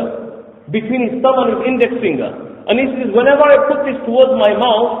finger, between his thumb and his index finger. And he says, whenever I put this towards my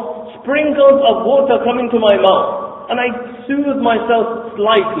mouth, sprinkles of water come into my mouth. And I soothe myself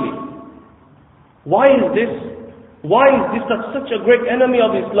slightly. Why is this? Why is this such a great enemy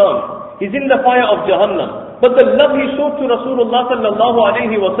of Islam? He's in the fire of Jahannam. But the love he showed to Rasulullah sallallahu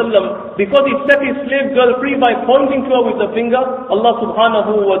alayhi wa sallam, because he set his slave girl free by pointing to her with the finger, Allah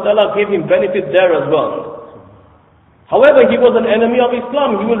subhanahu wa ta'ala gave him benefit there as well. However, he was an enemy of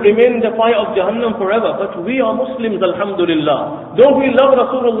Islam. He will remain in the fire of Jahannam forever. But we are Muslims, alhamdulillah. Don't we love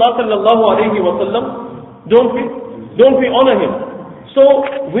Rasulullah sallallahu alayhi wa sallam? Don't we? Don't we honor him? So,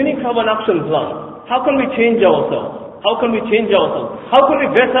 we need to have an action plan. How can we change ourselves? How can we change ourselves? How can we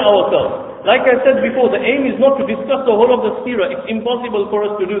better ourselves? Like I said before, the aim is not to discuss the whole of the seerah. It's impossible for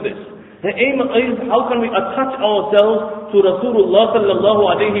us to do this. The aim is how can we attach ourselves to Rasulullah sallallahu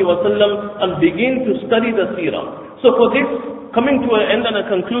alayhi wa sallam and begin to study the seerah. So for this, coming to an end and a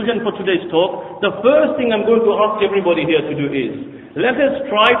conclusion for today's talk, the first thing I'm going to ask everybody here to do is, let us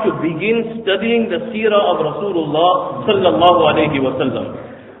try to begin studying the seerah of Rasulullah sallallahu alayhi wa sallam.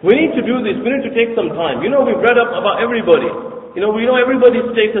 We need to do this, we need to take some time. You know, we've read up about everybody. You know, we know everybody's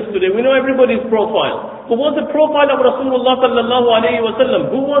status today, we know everybody's profile. But what's the profile of Rasulullah sallallahu alayhi wa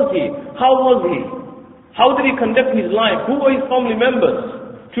sallam? Who was he? How was he? How did he conduct his life? Who were his family members?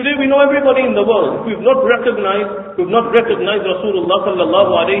 Today we know everybody in the world. We've not recognized Rasulullah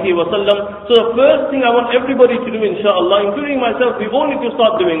sallallahu alayhi wa sallam. So the first thing I want everybody to do, inshallah, including myself, we all need to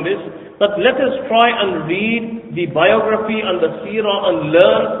start doing this. But let us try and read the biography and the seerah and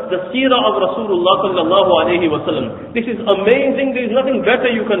learn the seerah of Rasulullah sallallahu alayhi wa sallam. This is amazing. There is nothing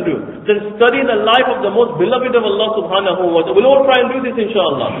better you can do than study the life of the most beloved of Allah subhanahu wa ta'ala. We'll all try and do this,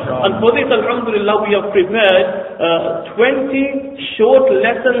 inshallah. And for this, alhamdulillah, we have prepared 20 short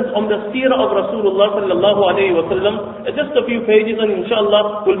lessons on the seerah of Rasulullah sallallahu alayhi wa sallam. Just a few pages, and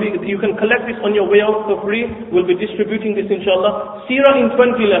inshallah, you can collect this on your way out for free. We'll be distributing this, inshallah. Seerah in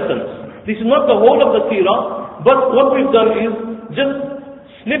 20 lessons. This is not the whole of the seerah, but what we've done is just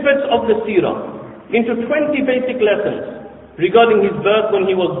snippets of the seerah into 20 basic lessons regarding his birth, when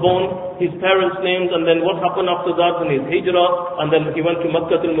he was born, his parents' names, and then what happened after that, and his hijrah, and then he went to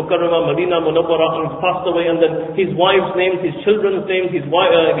Makkah al-Mukarramah, Medina Munawwara, and he passed away, and then his wife's names, his children's names, his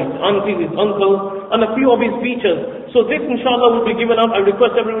aunties, his uncles, and a few of his features. So this, inshallah, will be given out. I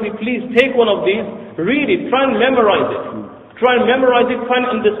request everybody, please take one of these, read it, try and memorize it. Try and memorize it, try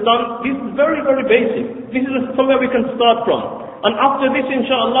and understand. This is very, very basic. This is somewhere we can start from. And after this,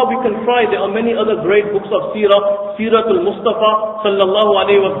 inshallah, we can try. There are many other great books of seerah. Seeratul Mustafa, sallallahu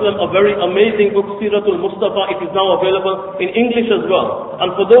alayhi wa sallam, a very amazing book, Seeratul Mustafa. It is now available in English as well.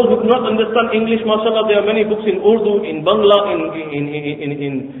 And for those who do not understand English, mashallah, there are many books in Urdu, in Bangla, in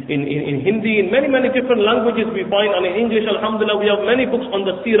Hindi, in many, many different languages we find. And in English, alhamdulillah, we have many books on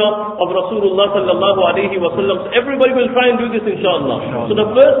the seerah of Rasulullah sallallahu alayhi wa sallam. So everybody will try and do this, inshallah. So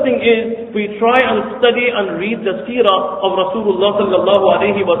the first thing is, we try and study and read the seerah of Rasulullah sallallahu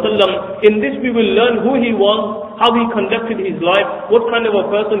alayhi wa sallam. In this we will learn who he was, how he conducted his life, what kind of a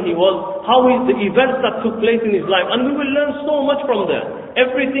person he was, how is the events that took place in his life, and we will learn so much from there.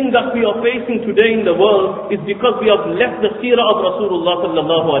 Everything that we are facing today in the world is because we have left the seerah of Rasulullah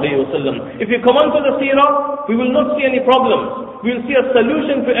sallallahu alayhi wa sallam. If we come on to the seerah, we will not see any problems. We will see a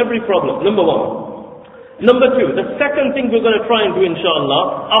solution to every problem, number one. Number two, the second thing we're going to try and do,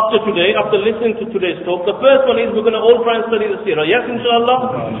 inshallah, after listening to today's talk, the first one is we're going to all try and study the seerah. Yes,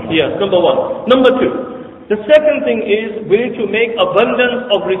 inshallah? Yes, number one. Number two, the second thing is we need to make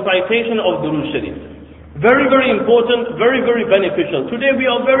abundance of recitation of Durood Sharif. Very, very important, very, very beneficial. Today we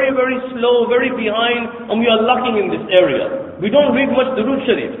are very, very slow, very behind, and we are lacking in this area. We don't read much Durood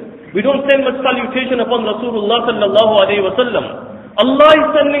Sharif. We don't send much salutation upon Rasulullah sallallahu alayhi wa sallam. Allah is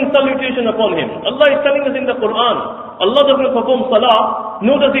sending salutation upon him. Allah is telling us in the Qur'an. Allah doesn't perform salah,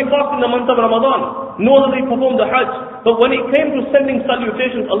 nor does he fast in the month of Ramadan, nor does he perform the Hajj. But when it came to sending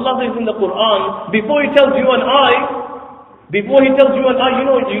salutations, Allah says in the Qur'an, before he tells you and I, you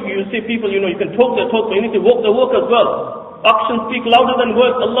see people, you can talk the talk, but you need to walk the walk as well. Actions speak louder than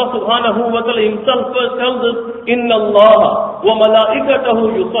words. Allah subhanahu wa ta'ala himself first tells us, Inna Allah wa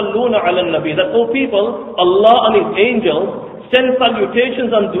malaikatahu yusalluna ala nabi. That all people, Allah and his angels, send salutations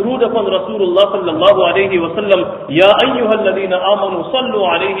and durood upon Rasulullah sallallahu alayhi wa sallam. Ya ayyuhalladhina amanu sallu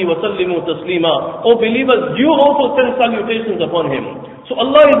alayhi wa sallimu taslima. O believers, you also send salutations upon him. So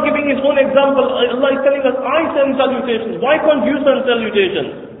Allah is giving his own example. Allah is telling us, I send salutations. Why can't you send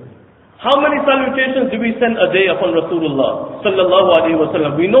salutations? How many salutations do we send a day upon Rasulullah sallallahu alayhi wa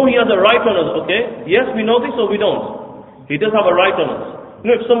sallam? We know he has a right on us, okay? Yes, we know this or we don't. He does have a right on us.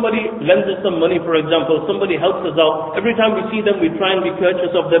 If somebody lends us some money, for example, somebody helps us out, every time we see them, we try and be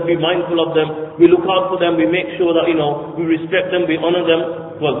courteous of them, be mindful of them, we look out for them, we make sure that, we respect them, we honor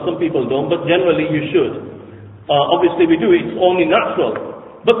them. Well, some people don't, but generally you should. Obviously we do, it's only natural.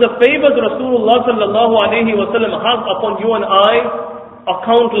 But the favors Rasulullah sallallahu alayhi wa sallam has upon you and I are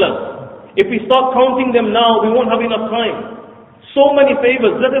countless. If we start counting them now, we won't have enough time. So many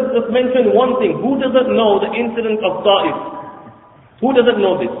favors. Let us just mention one thing. Who doesn't know the incident of Ta'if? Who doesn't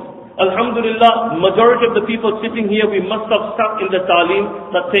know this? Alhamdulillah, majority of the people sitting here, we must have sat in the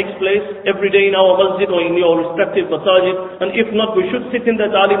ta'aleem that takes place every day in our masjid or in your respective masajid. And if not, we should sit in the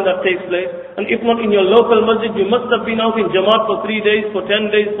ta'aleem that takes place. And if not in your local masjid, you must have been out in Jamaat for 3 days, for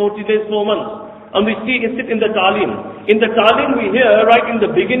 10 days, 40 days, 4 months. And we sit in the ta'aleem. In the ta'aleem we hear, right in the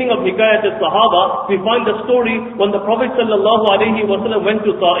beginning of Hikayat al-Sahaba, we find the story when the Prophet ﷺ went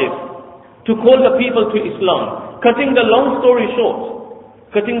to Ta'if to call the people to Islam. Cutting the long story short,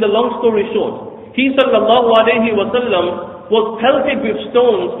 he ﷺ was pelted with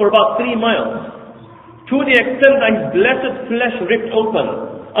stones for about 3 miles, to the extent that his blessed flesh ripped open,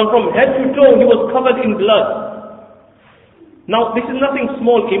 and from head to toe he was covered in blood. Now this is nothing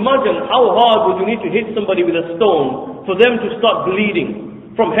small. Imagine how hard would you need to hit somebody with a stone for them to start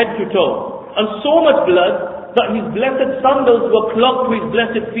bleeding from head to toe. And so much blood that his blessed sandals were clogged to his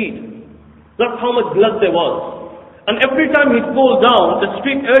blessed feet. That's how much blood there was. And every time he'd fall down, the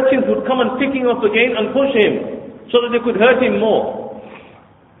street urchins would come and pick him up again and push him so that they could hurt him more.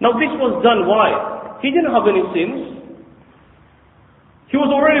 Now this was done why? He didn't have any sins. He was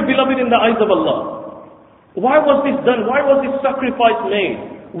already beloved in the eyes of Allah. Why was this done? Why was this sacrifice made?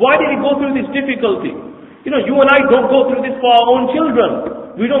 Why did he go through this difficulty? You know, you and I don't go through this for our own children.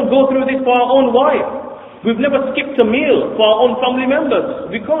 We don't go through this for our own wife. We've never skipped a meal for our own family members.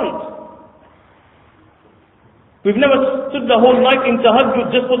 We can't. We've never stood the whole night in tahajjud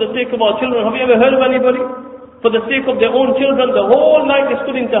just for the sake of our children. Have you ever heard of anybody? For the sake of their own children, the whole night they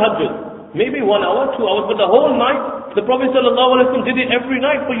stood in tahajjud. Maybe 1 hour, 2 hours, but the whole night, the Prophet ﷺ did it every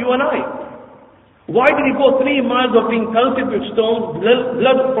night for you and I. Why did he go 3 miles of being pelted with stones,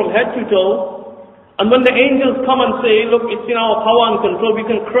 blood from head to toe? And when the angels come and say, look, it's in our power and control, we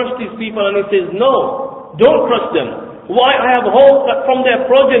can crush these people. And he says, no, don't crush them. Why? I have hope that from their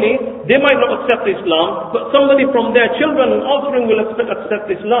progeny, they might not accept Islam, but somebody from their children and offspring will accept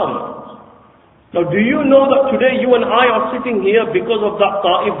Islam. Now do you know that today you and I are sitting here because of that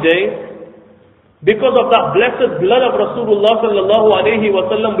Ta'if day? Because of that blessed blood of Rasulullah sallallahu alayhi wa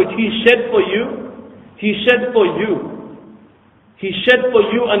sallam which he shed for you? He shed for you. He shed for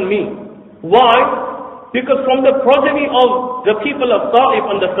you and me. Why? Because from the progeny of the people of Ta'if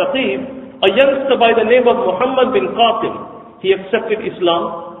and the Saqif, a youngster by the name of Muhammad bin Qasim, he accepted Islam,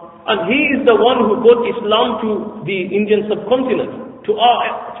 and he is the one who brought Islam to the Indian subcontinent, to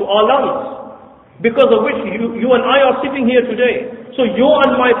our lands, because of which you and I are sitting here today. So you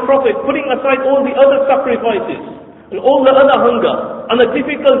and my Prophet, putting aside all the other sacrifices, and all the other hunger, and the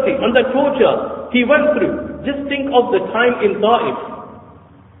difficulty, and the torture he went through, just think of the time in Ta'if.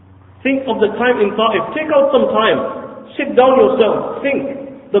 Think of the time in Ta'if. Take out some time, sit down yourself, think.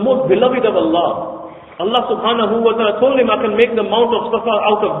 The most beloved of Allah. Allah subhanahu wa ta'ala told him, I can make the mount of Safa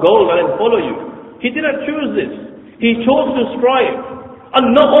out of gold and then follow you. He didn't choose this. He chose to strive.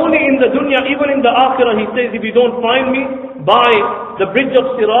 And not only in the dunya, even in the akhirah, he says, if you don't find me by the bridge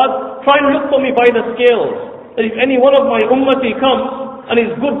of Seerah, try and look for me by the scales. That if any one of my ummati comes and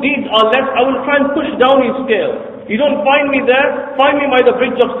his good deeds are less, I will try and push down his scale. You don't find me there, find me by the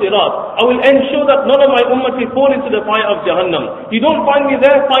bridge of Seerah. I will ensure that none of my ummati fall into the fire of Jahannam. You don't find me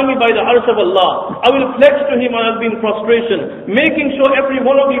there, find me by the arsh of Allah. I will pledge to him and I'll be in prostration, making sure every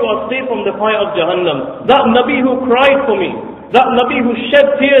one of you are safe from the fire of Jahannam. That Nabi who cried for me, that Nabi who shed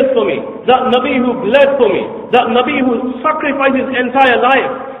tears for me, that Nabi who bled for me, that Nabi who sacrificed his entire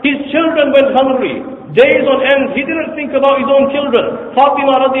life. His children went hungry, days on end. He didn't think about his own children.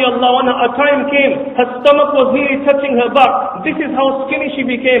 Fatima radiallahu anha, a time came, her stomach was nearly touching her back. This is how skinny she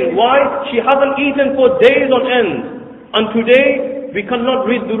became. Why? She hasn't eaten for days on end. And today, we cannot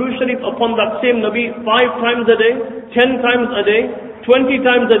read Durood Sharif upon that same Nabi 5 times a day, 10 times a day, 20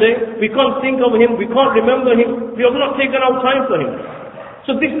 times a day. We can't think of him, we can't remember him. We have not taken out time for him.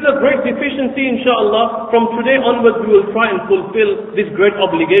 So this is a great deficiency, inshallah. From today onwards, we will try and fulfill this great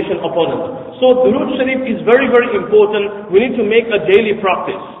obligation upon us. So Durood Sharif is very, very important. We need to make a daily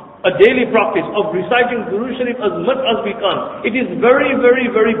practice of reciting Durood Sharif as much as we can. It is very, very,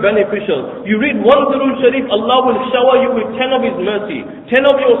 very beneficial. You read one Durood Sharif, Allah will shower you with 10 of His mercy. 10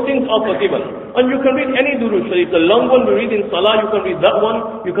 of your sins are forgiven. And you can read any Durood Sharif. The long one we read in Salah, you can read that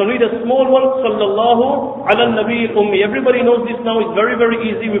one. You can read a small one, Sallallahu ala Nabi al-Ummi. Everybody knows this now. It's very, very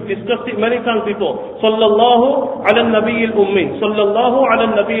easy. We've discussed it many times before. Sallallahu ala Nabi al-Ummi. Sallallahu ala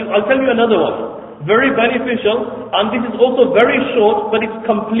Nabi. I'll tell you another one. Very beneficial, and this is also very short, but it's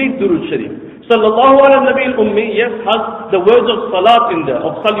complete Durood Sharif. Sallallahu ala Nabi al-Ummi, yes, has the words of salat in there,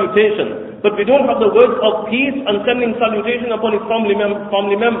 of salutation. But we don't have the words of peace and sending salutation upon his family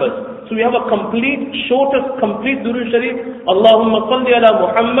members. So we have a shortest complete Durood Sharif. Allahumma salli ala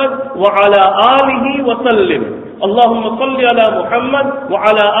Muhammad wa ala alihi wa sallim. Allahumma salli ala Muhammad wa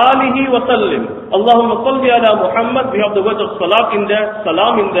ala alihi wa sallim. Allahumma salli ala Muhammad. We have the words of salat in there,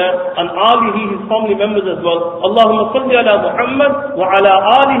 salam in there, and alihi, his family members as well. Allahumma salli ala Muhammad wa ala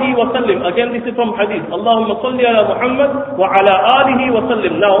alihi wa sallim. Again, this is from hadith. Allahumma salli ala Muhammad wa ala alihi wa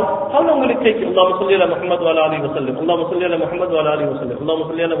sallim. Now, how long will it take you? Allahumma salli ala Muhammad wa ala alihi wa sallim. Allahumma salli ala Muhammad wa ala alihi wa sallim. Allahumma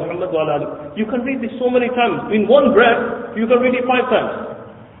salli ala Muhammad wa ala alihi. You can read this so many times. In one breath, you can read it 5 times.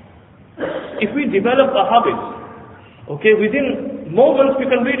 If we develop a habit, okay, within moments we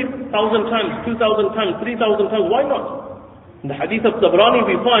can read it 1,000 times, 2,000 times, 3,000 times. Why not? In the hadith of Tabrani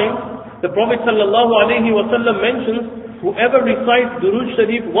we find the Prophet sallallahu alaihi wasallam mentions, whoever recites Durood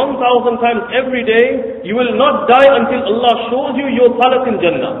Sharif 1,000 times every day, you will not die until Allah shows you your palace in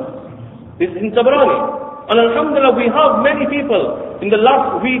Jannah. This is in Tabrani. And alhamdulillah, we have many people. In the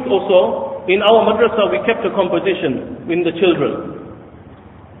last week or so, in our madrasa we kept a competition in the children.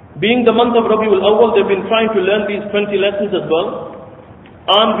 Being the month of Rabiul Awwal, they've been trying to learn these 20 lessons as well.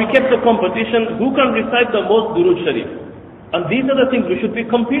 And we kept a competition, who can recite the most Durood Sharif. And these are the things we should be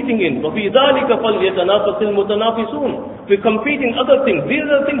competing in. وَفِي ذَلِكَ فَلْيَتَنَافَسِ الْمُتَنَافِسُونَ. We're competing other things. These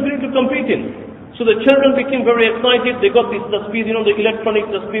are the things we need to compete in. So the children became very excited. They got this tasbih, the electronic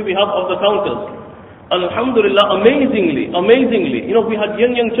tasbih we have of the counters. And alhamdulillah, amazingly, we had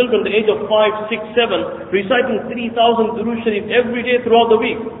young children, the age of 5, 6, 7, reciting 3,000 Durood Sharif every day throughout the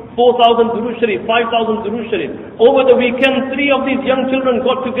week. 4,000 Durood Sharif, 5,000 Durood Sharif. Over the weekend, 3 of these young children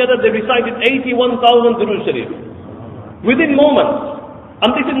got together, they recited 81,000 Durood Sharif. Within moments.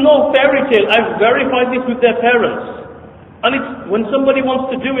 And this is no fairy tale, I've verified this with their parents. And it's, when somebody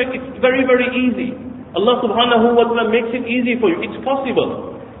wants to do it, it's very, very easy. Allah subhanahu wa ta'ala makes it easy for you, it's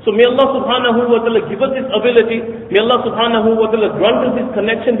possible. So may Allah subhanahu wa ta'ala give us this ability. May Allah subhanahu wa ta'ala grant us this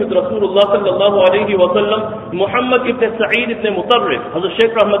connection with Rasulullah sallallahu alayhi wa sallam. Muhammad ibn Sa'id ibn Mutarrif, as the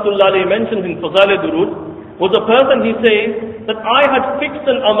Shaykh rahmatullah alayhi mentioned in Fazal Durood, was a person, he says, that I had fixed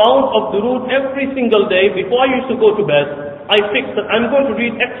an amount of Durood every single day before I used to go to bed. I fixed that I'm going to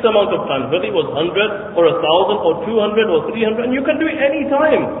read X amount of time, whether it was 100 or 1,000 or 200 or 300, and you can do it any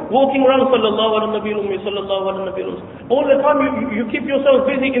time. Walking around, sallallahu ala nabi ummi, sallallahu ala nabi ummi. All the time you keep yourself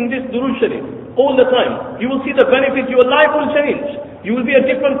busy in this Durood Sharif. All the time. You will see the benefit, your life will change. You will be a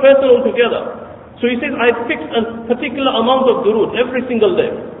different person altogether. So he says, I fixed a particular amount of Durood every single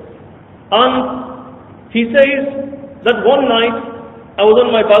day. And he says that one night, I was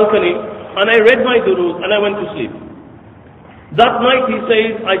on my balcony, and I read my Durood, and I went to sleep. That night, he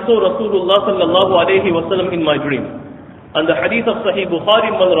says, I saw Rasulullah sallallahu alayhi wa sallam in my dream. And the hadith of Sahih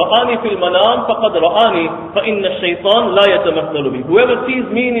Bukhari, Man ra'ani fil manam faqad ra'ani fa inna shaytan la yatamathalu bi. Whoever sees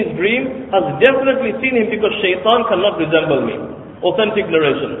me in his dream has definitely seen him, because shaytan cannot resemble me. Authentic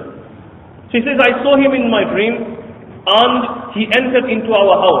narration. So he says, I saw him in my dream, and he entered into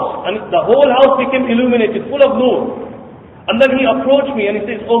our house. And the whole house became illuminated, full of nur. And then he approached me and he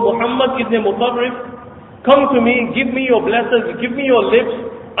says, Oh Muhammad ibn Mutarrif, come to me, give me your blessings, give me your lips.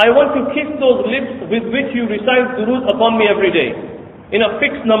 I want to kiss those lips with which you recite Durood upon me every day, in a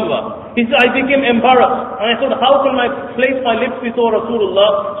fixed number. He said, I became embarrassed. And I thought, how can I place my lips before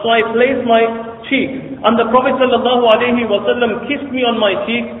Rasulullah? So I placed my cheek. And the Prophet sallallahu alaihi wasallam kissed me on my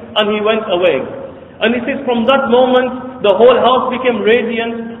cheek, and he went away. And he says, from that moment, the whole house became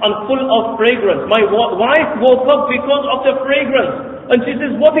radiant and full of fragrance. My wife woke up because of the fragrance. And she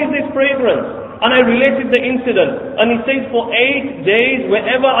says, what is this fragrance? And I related the incident. And he says, for 8 days,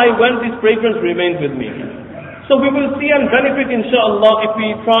 wherever I went, this fragrance remained with me. So we will see and benefit, inshaAllah, if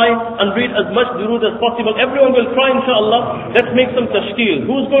we try and read as much Durood as possible. Everyone will try, inshaAllah. Let's make some tashkeel.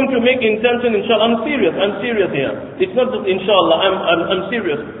 Who's going to make intention, inshaAllah? I'm serious here. It's not just inshaAllah, I'm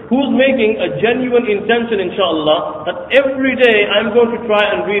serious. Who's making a genuine intention, inshaAllah, that every day I'm going to try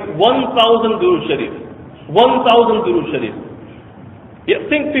and read 1,000 Durood Sharif. 1,000 Durood Sharif. Yeah,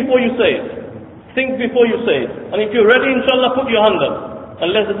 think before you say it. Think before you say it. And if you're ready, inshallah, put your hand up.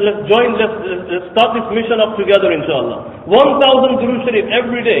 And let's join, let's start this mission up together, inshallah. 1,000 Durood Sharif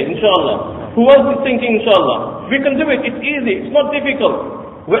every day, inshallah. Who else is thinking, inshallah? We can do it, it's easy, it's not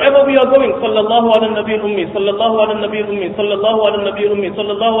difficult. Wherever we are going, sallallahu ala nabi ummi, sallallahu ala nabi ummi, sallallahu ala nabi ummi,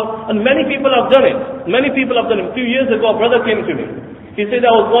 sallallahu. And many people have done it. Many people have done it. A few years ago, a brother came to me. He said,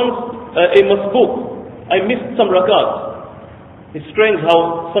 I was once a masbook. I missed some rakats. It's strange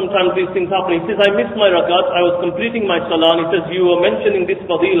how sometimes these things happen. He says, I missed my rakat, I was completing my salah, and he says, you were mentioning this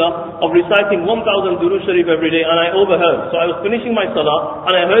fadila of reciting 1000 Durood Sharif every day, and I overheard. So I was finishing my salah,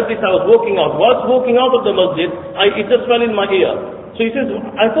 and I heard this, I was walking out. Whilst walking out of the masjid, it just fell in my ear. So he says,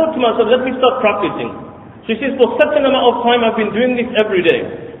 I thought to myself, let me start practicing. So he says, for such an amount of time, I've been doing this every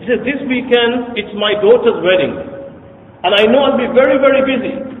day. He says, this weekend, it's my daughter's wedding. And I know I'll be very, very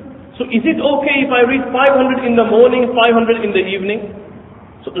busy. So is it okay if I read 500 in the morning, 500 in the evening?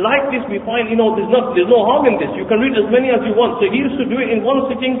 So like this we find, there's no harm in this. You can read as many as you want. So he used to do it in one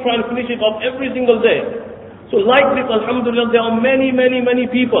sitting, try and finish it off every single day. So like this, alhamdulillah, there are many, many, many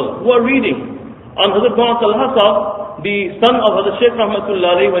people who are reading. And Hazrat Muhammad al-Hassab, the son of Hazrat Shaykh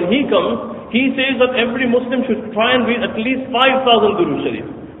Rahmatullah alayhi, when he comes, he says that every Muslim should try and read at least 5,000 Durood Sharif.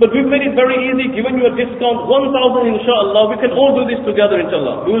 But we've made it very easy, given you a discount, 1,000 inshallah. We can all do this together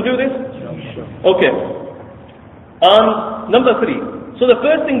inshallah. We will do this? Okay. Number 3. So the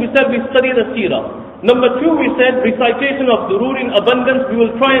first thing we said, we study the Seerah. Number 2, we said recitation of Durood in abundance. We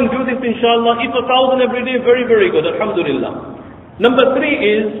will try and do this inshallah. If 1,000 every day, very, very good. Alhamdulillah. Number 3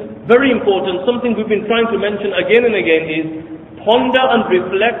 is very important. Something we've been trying to mention again and again is ponder and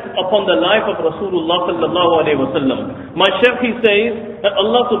reflect upon the life of Rasulullah sallallahu alayhi wa sallam. My Shaykh, he says that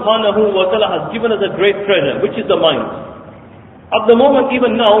Allah subhanahu wa ta'ala has given us a great treasure, which is the mind. At the moment,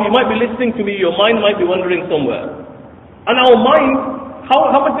 even now, you might be listening to me, your mind might be wandering somewhere. And our mind,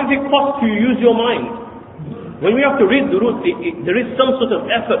 how much does it cost to use your mind? When we have to read Durood, there is some sort of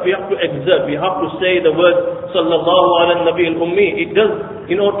effort we have to exert. We have to say the word sallallahu ala nabi al-ummi. It does,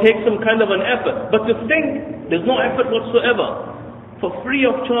 take some kind of an effort. But to think, there's no effort whatsoever. For free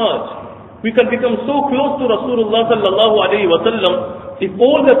of charge. We can become so close to Rasulullah sallallahu alayhi wa sallam if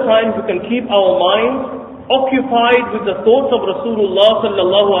all the time we can keep our minds occupied with the thoughts of Rasulullah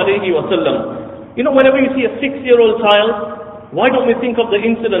sallallahu alayhi wa sallam. Whenever you see a 6-year-old child, why don't we think of the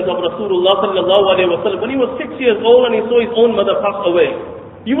incident of Rasulullah sallallahu alayhi wa sallam when he was 6 years old and he saw his own mother pass away?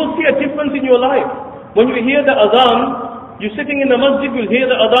 You will see a difference in your life. When you hear the adhan, you're sitting in the masjid, you'll hear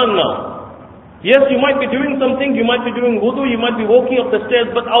the adhan now. Yes, you might be doing something, you might be doing wudu, you might be walking up the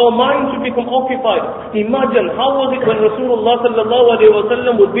stairs, but our mind should become occupied. Imagine, how was it when Rasulullah sallallahu alayhi wa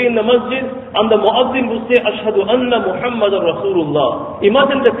sallam would be in the masjid and the muazzin would say, Ashhadu anna Muhammadan Rasulullah.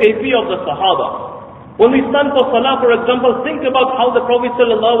 Imagine the kayfiyah of the Sahaba. When we stand for salah, for example, think about how the Prophet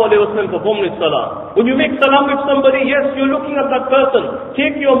sallallahu alayhi wa sallam performed his salah. When you make salam with somebody, yes, you're looking at that person.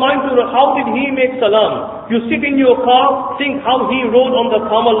 Take your mind to how did he make salam. You sit in your car, think how he rode on the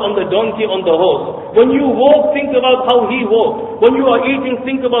camel, on the donkey, on the horse. When you walk, think about how he walked. When you are eating,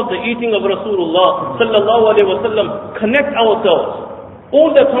 think about the eating of Rasulullah sallallahu alayhi wa sallam. Connect ourselves.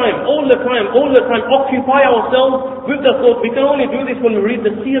 All the time, occupy ourselves with the thought. We can only do this when we read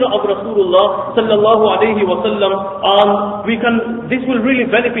the Seerah of Rasulullah sallallahu alayhi wa sallam, and this will really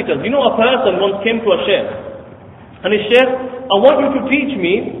benefit us. A person once came to a sheikh, and he said, I want you to teach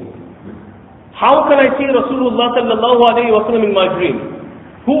me, how can I see Rasulullah sallallahu alayhi wa sallam in my dream?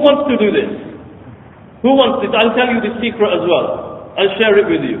 Who wants to do this? Who wants this? I'll tell you the secret as well. I'll share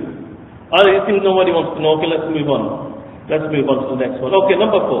it with you. I think nobody wants to know. Okay, let's move on. Let's move on to the next one. Okay,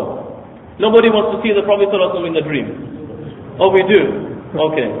 number 4. Nobody wants to see the Prophet ﷺ in the dream. Oh, we do?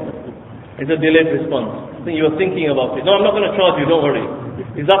 Okay. It's a delayed response. I think you were thinking about it. No, I'm not going to charge you, don't worry.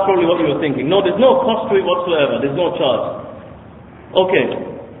 Is that probably what you were thinking? No, there's no cost to it whatsoever. There's no charge. Okay.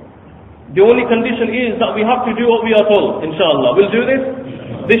 The only condition is that we have to do what we are told, inshallah. We'll do this?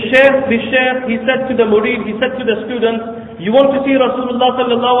 The sheikh, he said to the murid, he said to the students, you want to see Rasulullah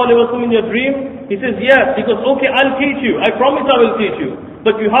sallallahu alayhi wa sallam in your dream? He says, yes. He goes, okay, I'll teach you. I promise I will teach you.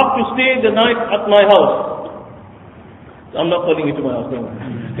 But you have to stay the night at my house. I'm not calling you to my house. No.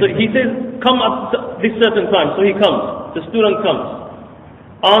 So he says, come at this certain time. So he comes. The student comes.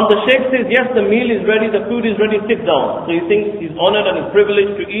 And the sheikh says, yes, the meal is ready, the food is ready, sit down. So he thinks he's honored and he's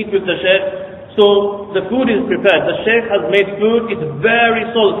privileged to eat with the sheikh. So the food is prepared. The sheikh has made food. It's very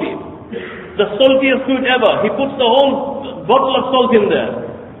salty. The saltiest food ever. He puts the whole bottle of salt in there.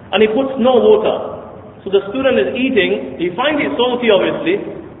 And he puts no water. So the student is eating. He finds it salty obviously.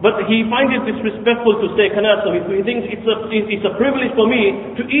 But he finds it disrespectful to say kana. So he thinks it's a privilege for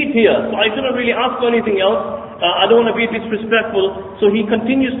me to eat here. So I shouldn't really ask for anything else. I don't want to be disrespectful. So he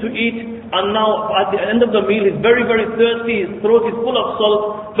continues to eat. And now at the end of the meal he's very, very thirsty. His throat is full of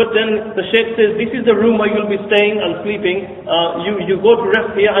salt. But then the sheikh says, this is the room where you'll be staying and sleeping. You go to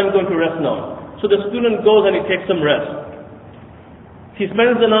rest here. I'm going to rest now. So the student goes and he takes some rest. He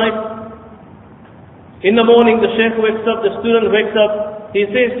spends the night. In the morning the sheikh wakes up. The student wakes up. He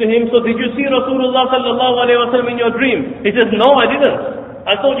says to him, so did you see Rasulullah sallallahu alayhi wa sallam in your dream? He says, no, I didn't.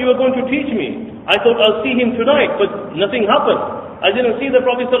 I thought you were going to teach me. I thought I'll see him tonight, but nothing happened. I didn't see the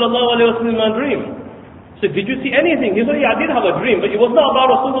Prophet ﷺ in my dream. So did you see anything? He said, yeah, I did have a dream, but it was not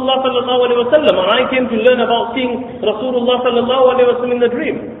about Rasulullah ﷺ. And I came to learn about seeing Rasulullah ﷺ in the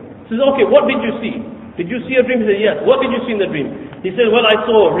dream. He says, okay, what did you see? Did you see a dream? He said, yes. What did you see in the dream? He said, well, I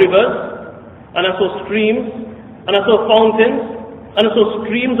saw rivers, and I saw streams, and I saw fountains, and I saw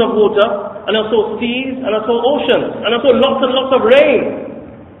streams of water, and I saw seas, and I saw oceans, and I saw lots and lots of rain.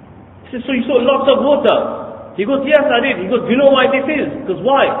 He said, so you saw lots of water? He goes, yes, I did. He goes, do you know why this is? Because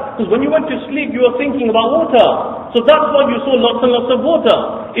why? Because when you went to sleep, you were thinking about water. So that's why you saw lots and lots of water.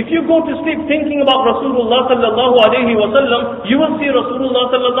 If you go to sleep thinking about Rasulullah sallallahu alayhi wa sallam, you will see Rasulullah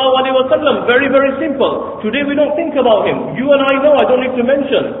sallallahu alayhi wa sallam. Very, very simple. Today we don't think about him. You and I know, I don't need to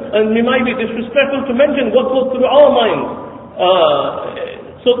mention. And it might be disrespectful to mention what goes through our minds.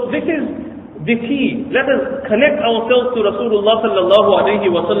 So this is the key. Let us connect ourselves to Rasulullah sallallahu alayhi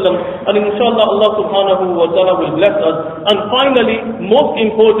wa sallam, and inshallah Allah subhanahu wa ta'ala will bless us. And finally, most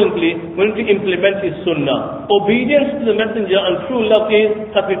importantly, we need to implement his sunnah. Obedience to the messenger and true love is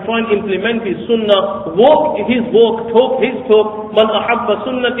that we try and implement his sunnah, walk his walk, talk his talk. Man ahabba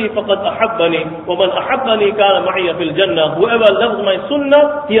sunnati faqad ahabbani, wa man ahabbani kana ma'iya fil jannah. Whoever loves my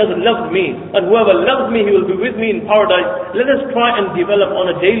sunnah, he has loved me, and whoever loves me, he will be with me in paradise. Let us try and develop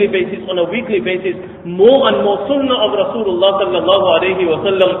on a daily basis, on a weekly basis, more and more sunnah of Rasulullah sallallahu alayhi wa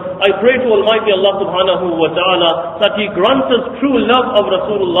sallam. I pray to Almighty Allah subhanahu wa ta'ala that He grants us true love of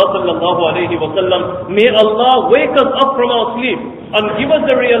Rasulullah sallallahu alayhi wa sallam. May Allah wake us up from our sleep and give us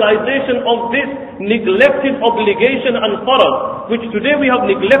the realization of this neglected obligation and farad, which today we have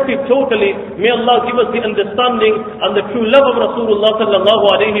neglected totally. May Allah give us the understanding and the true love of Rasulullah sallallahu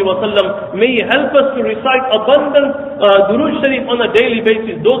alayhi wa sallam. May He help us to recite abundant durood sharif on a daily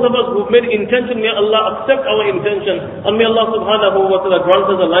basis. Those of us who've made intention, may Allah accept our intention, and may Allah subhanahu wa ta'ala grant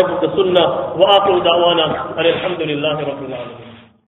us a life of the sunnah. Wa akhiru da'wana alhamdulillahi rabbil alamin.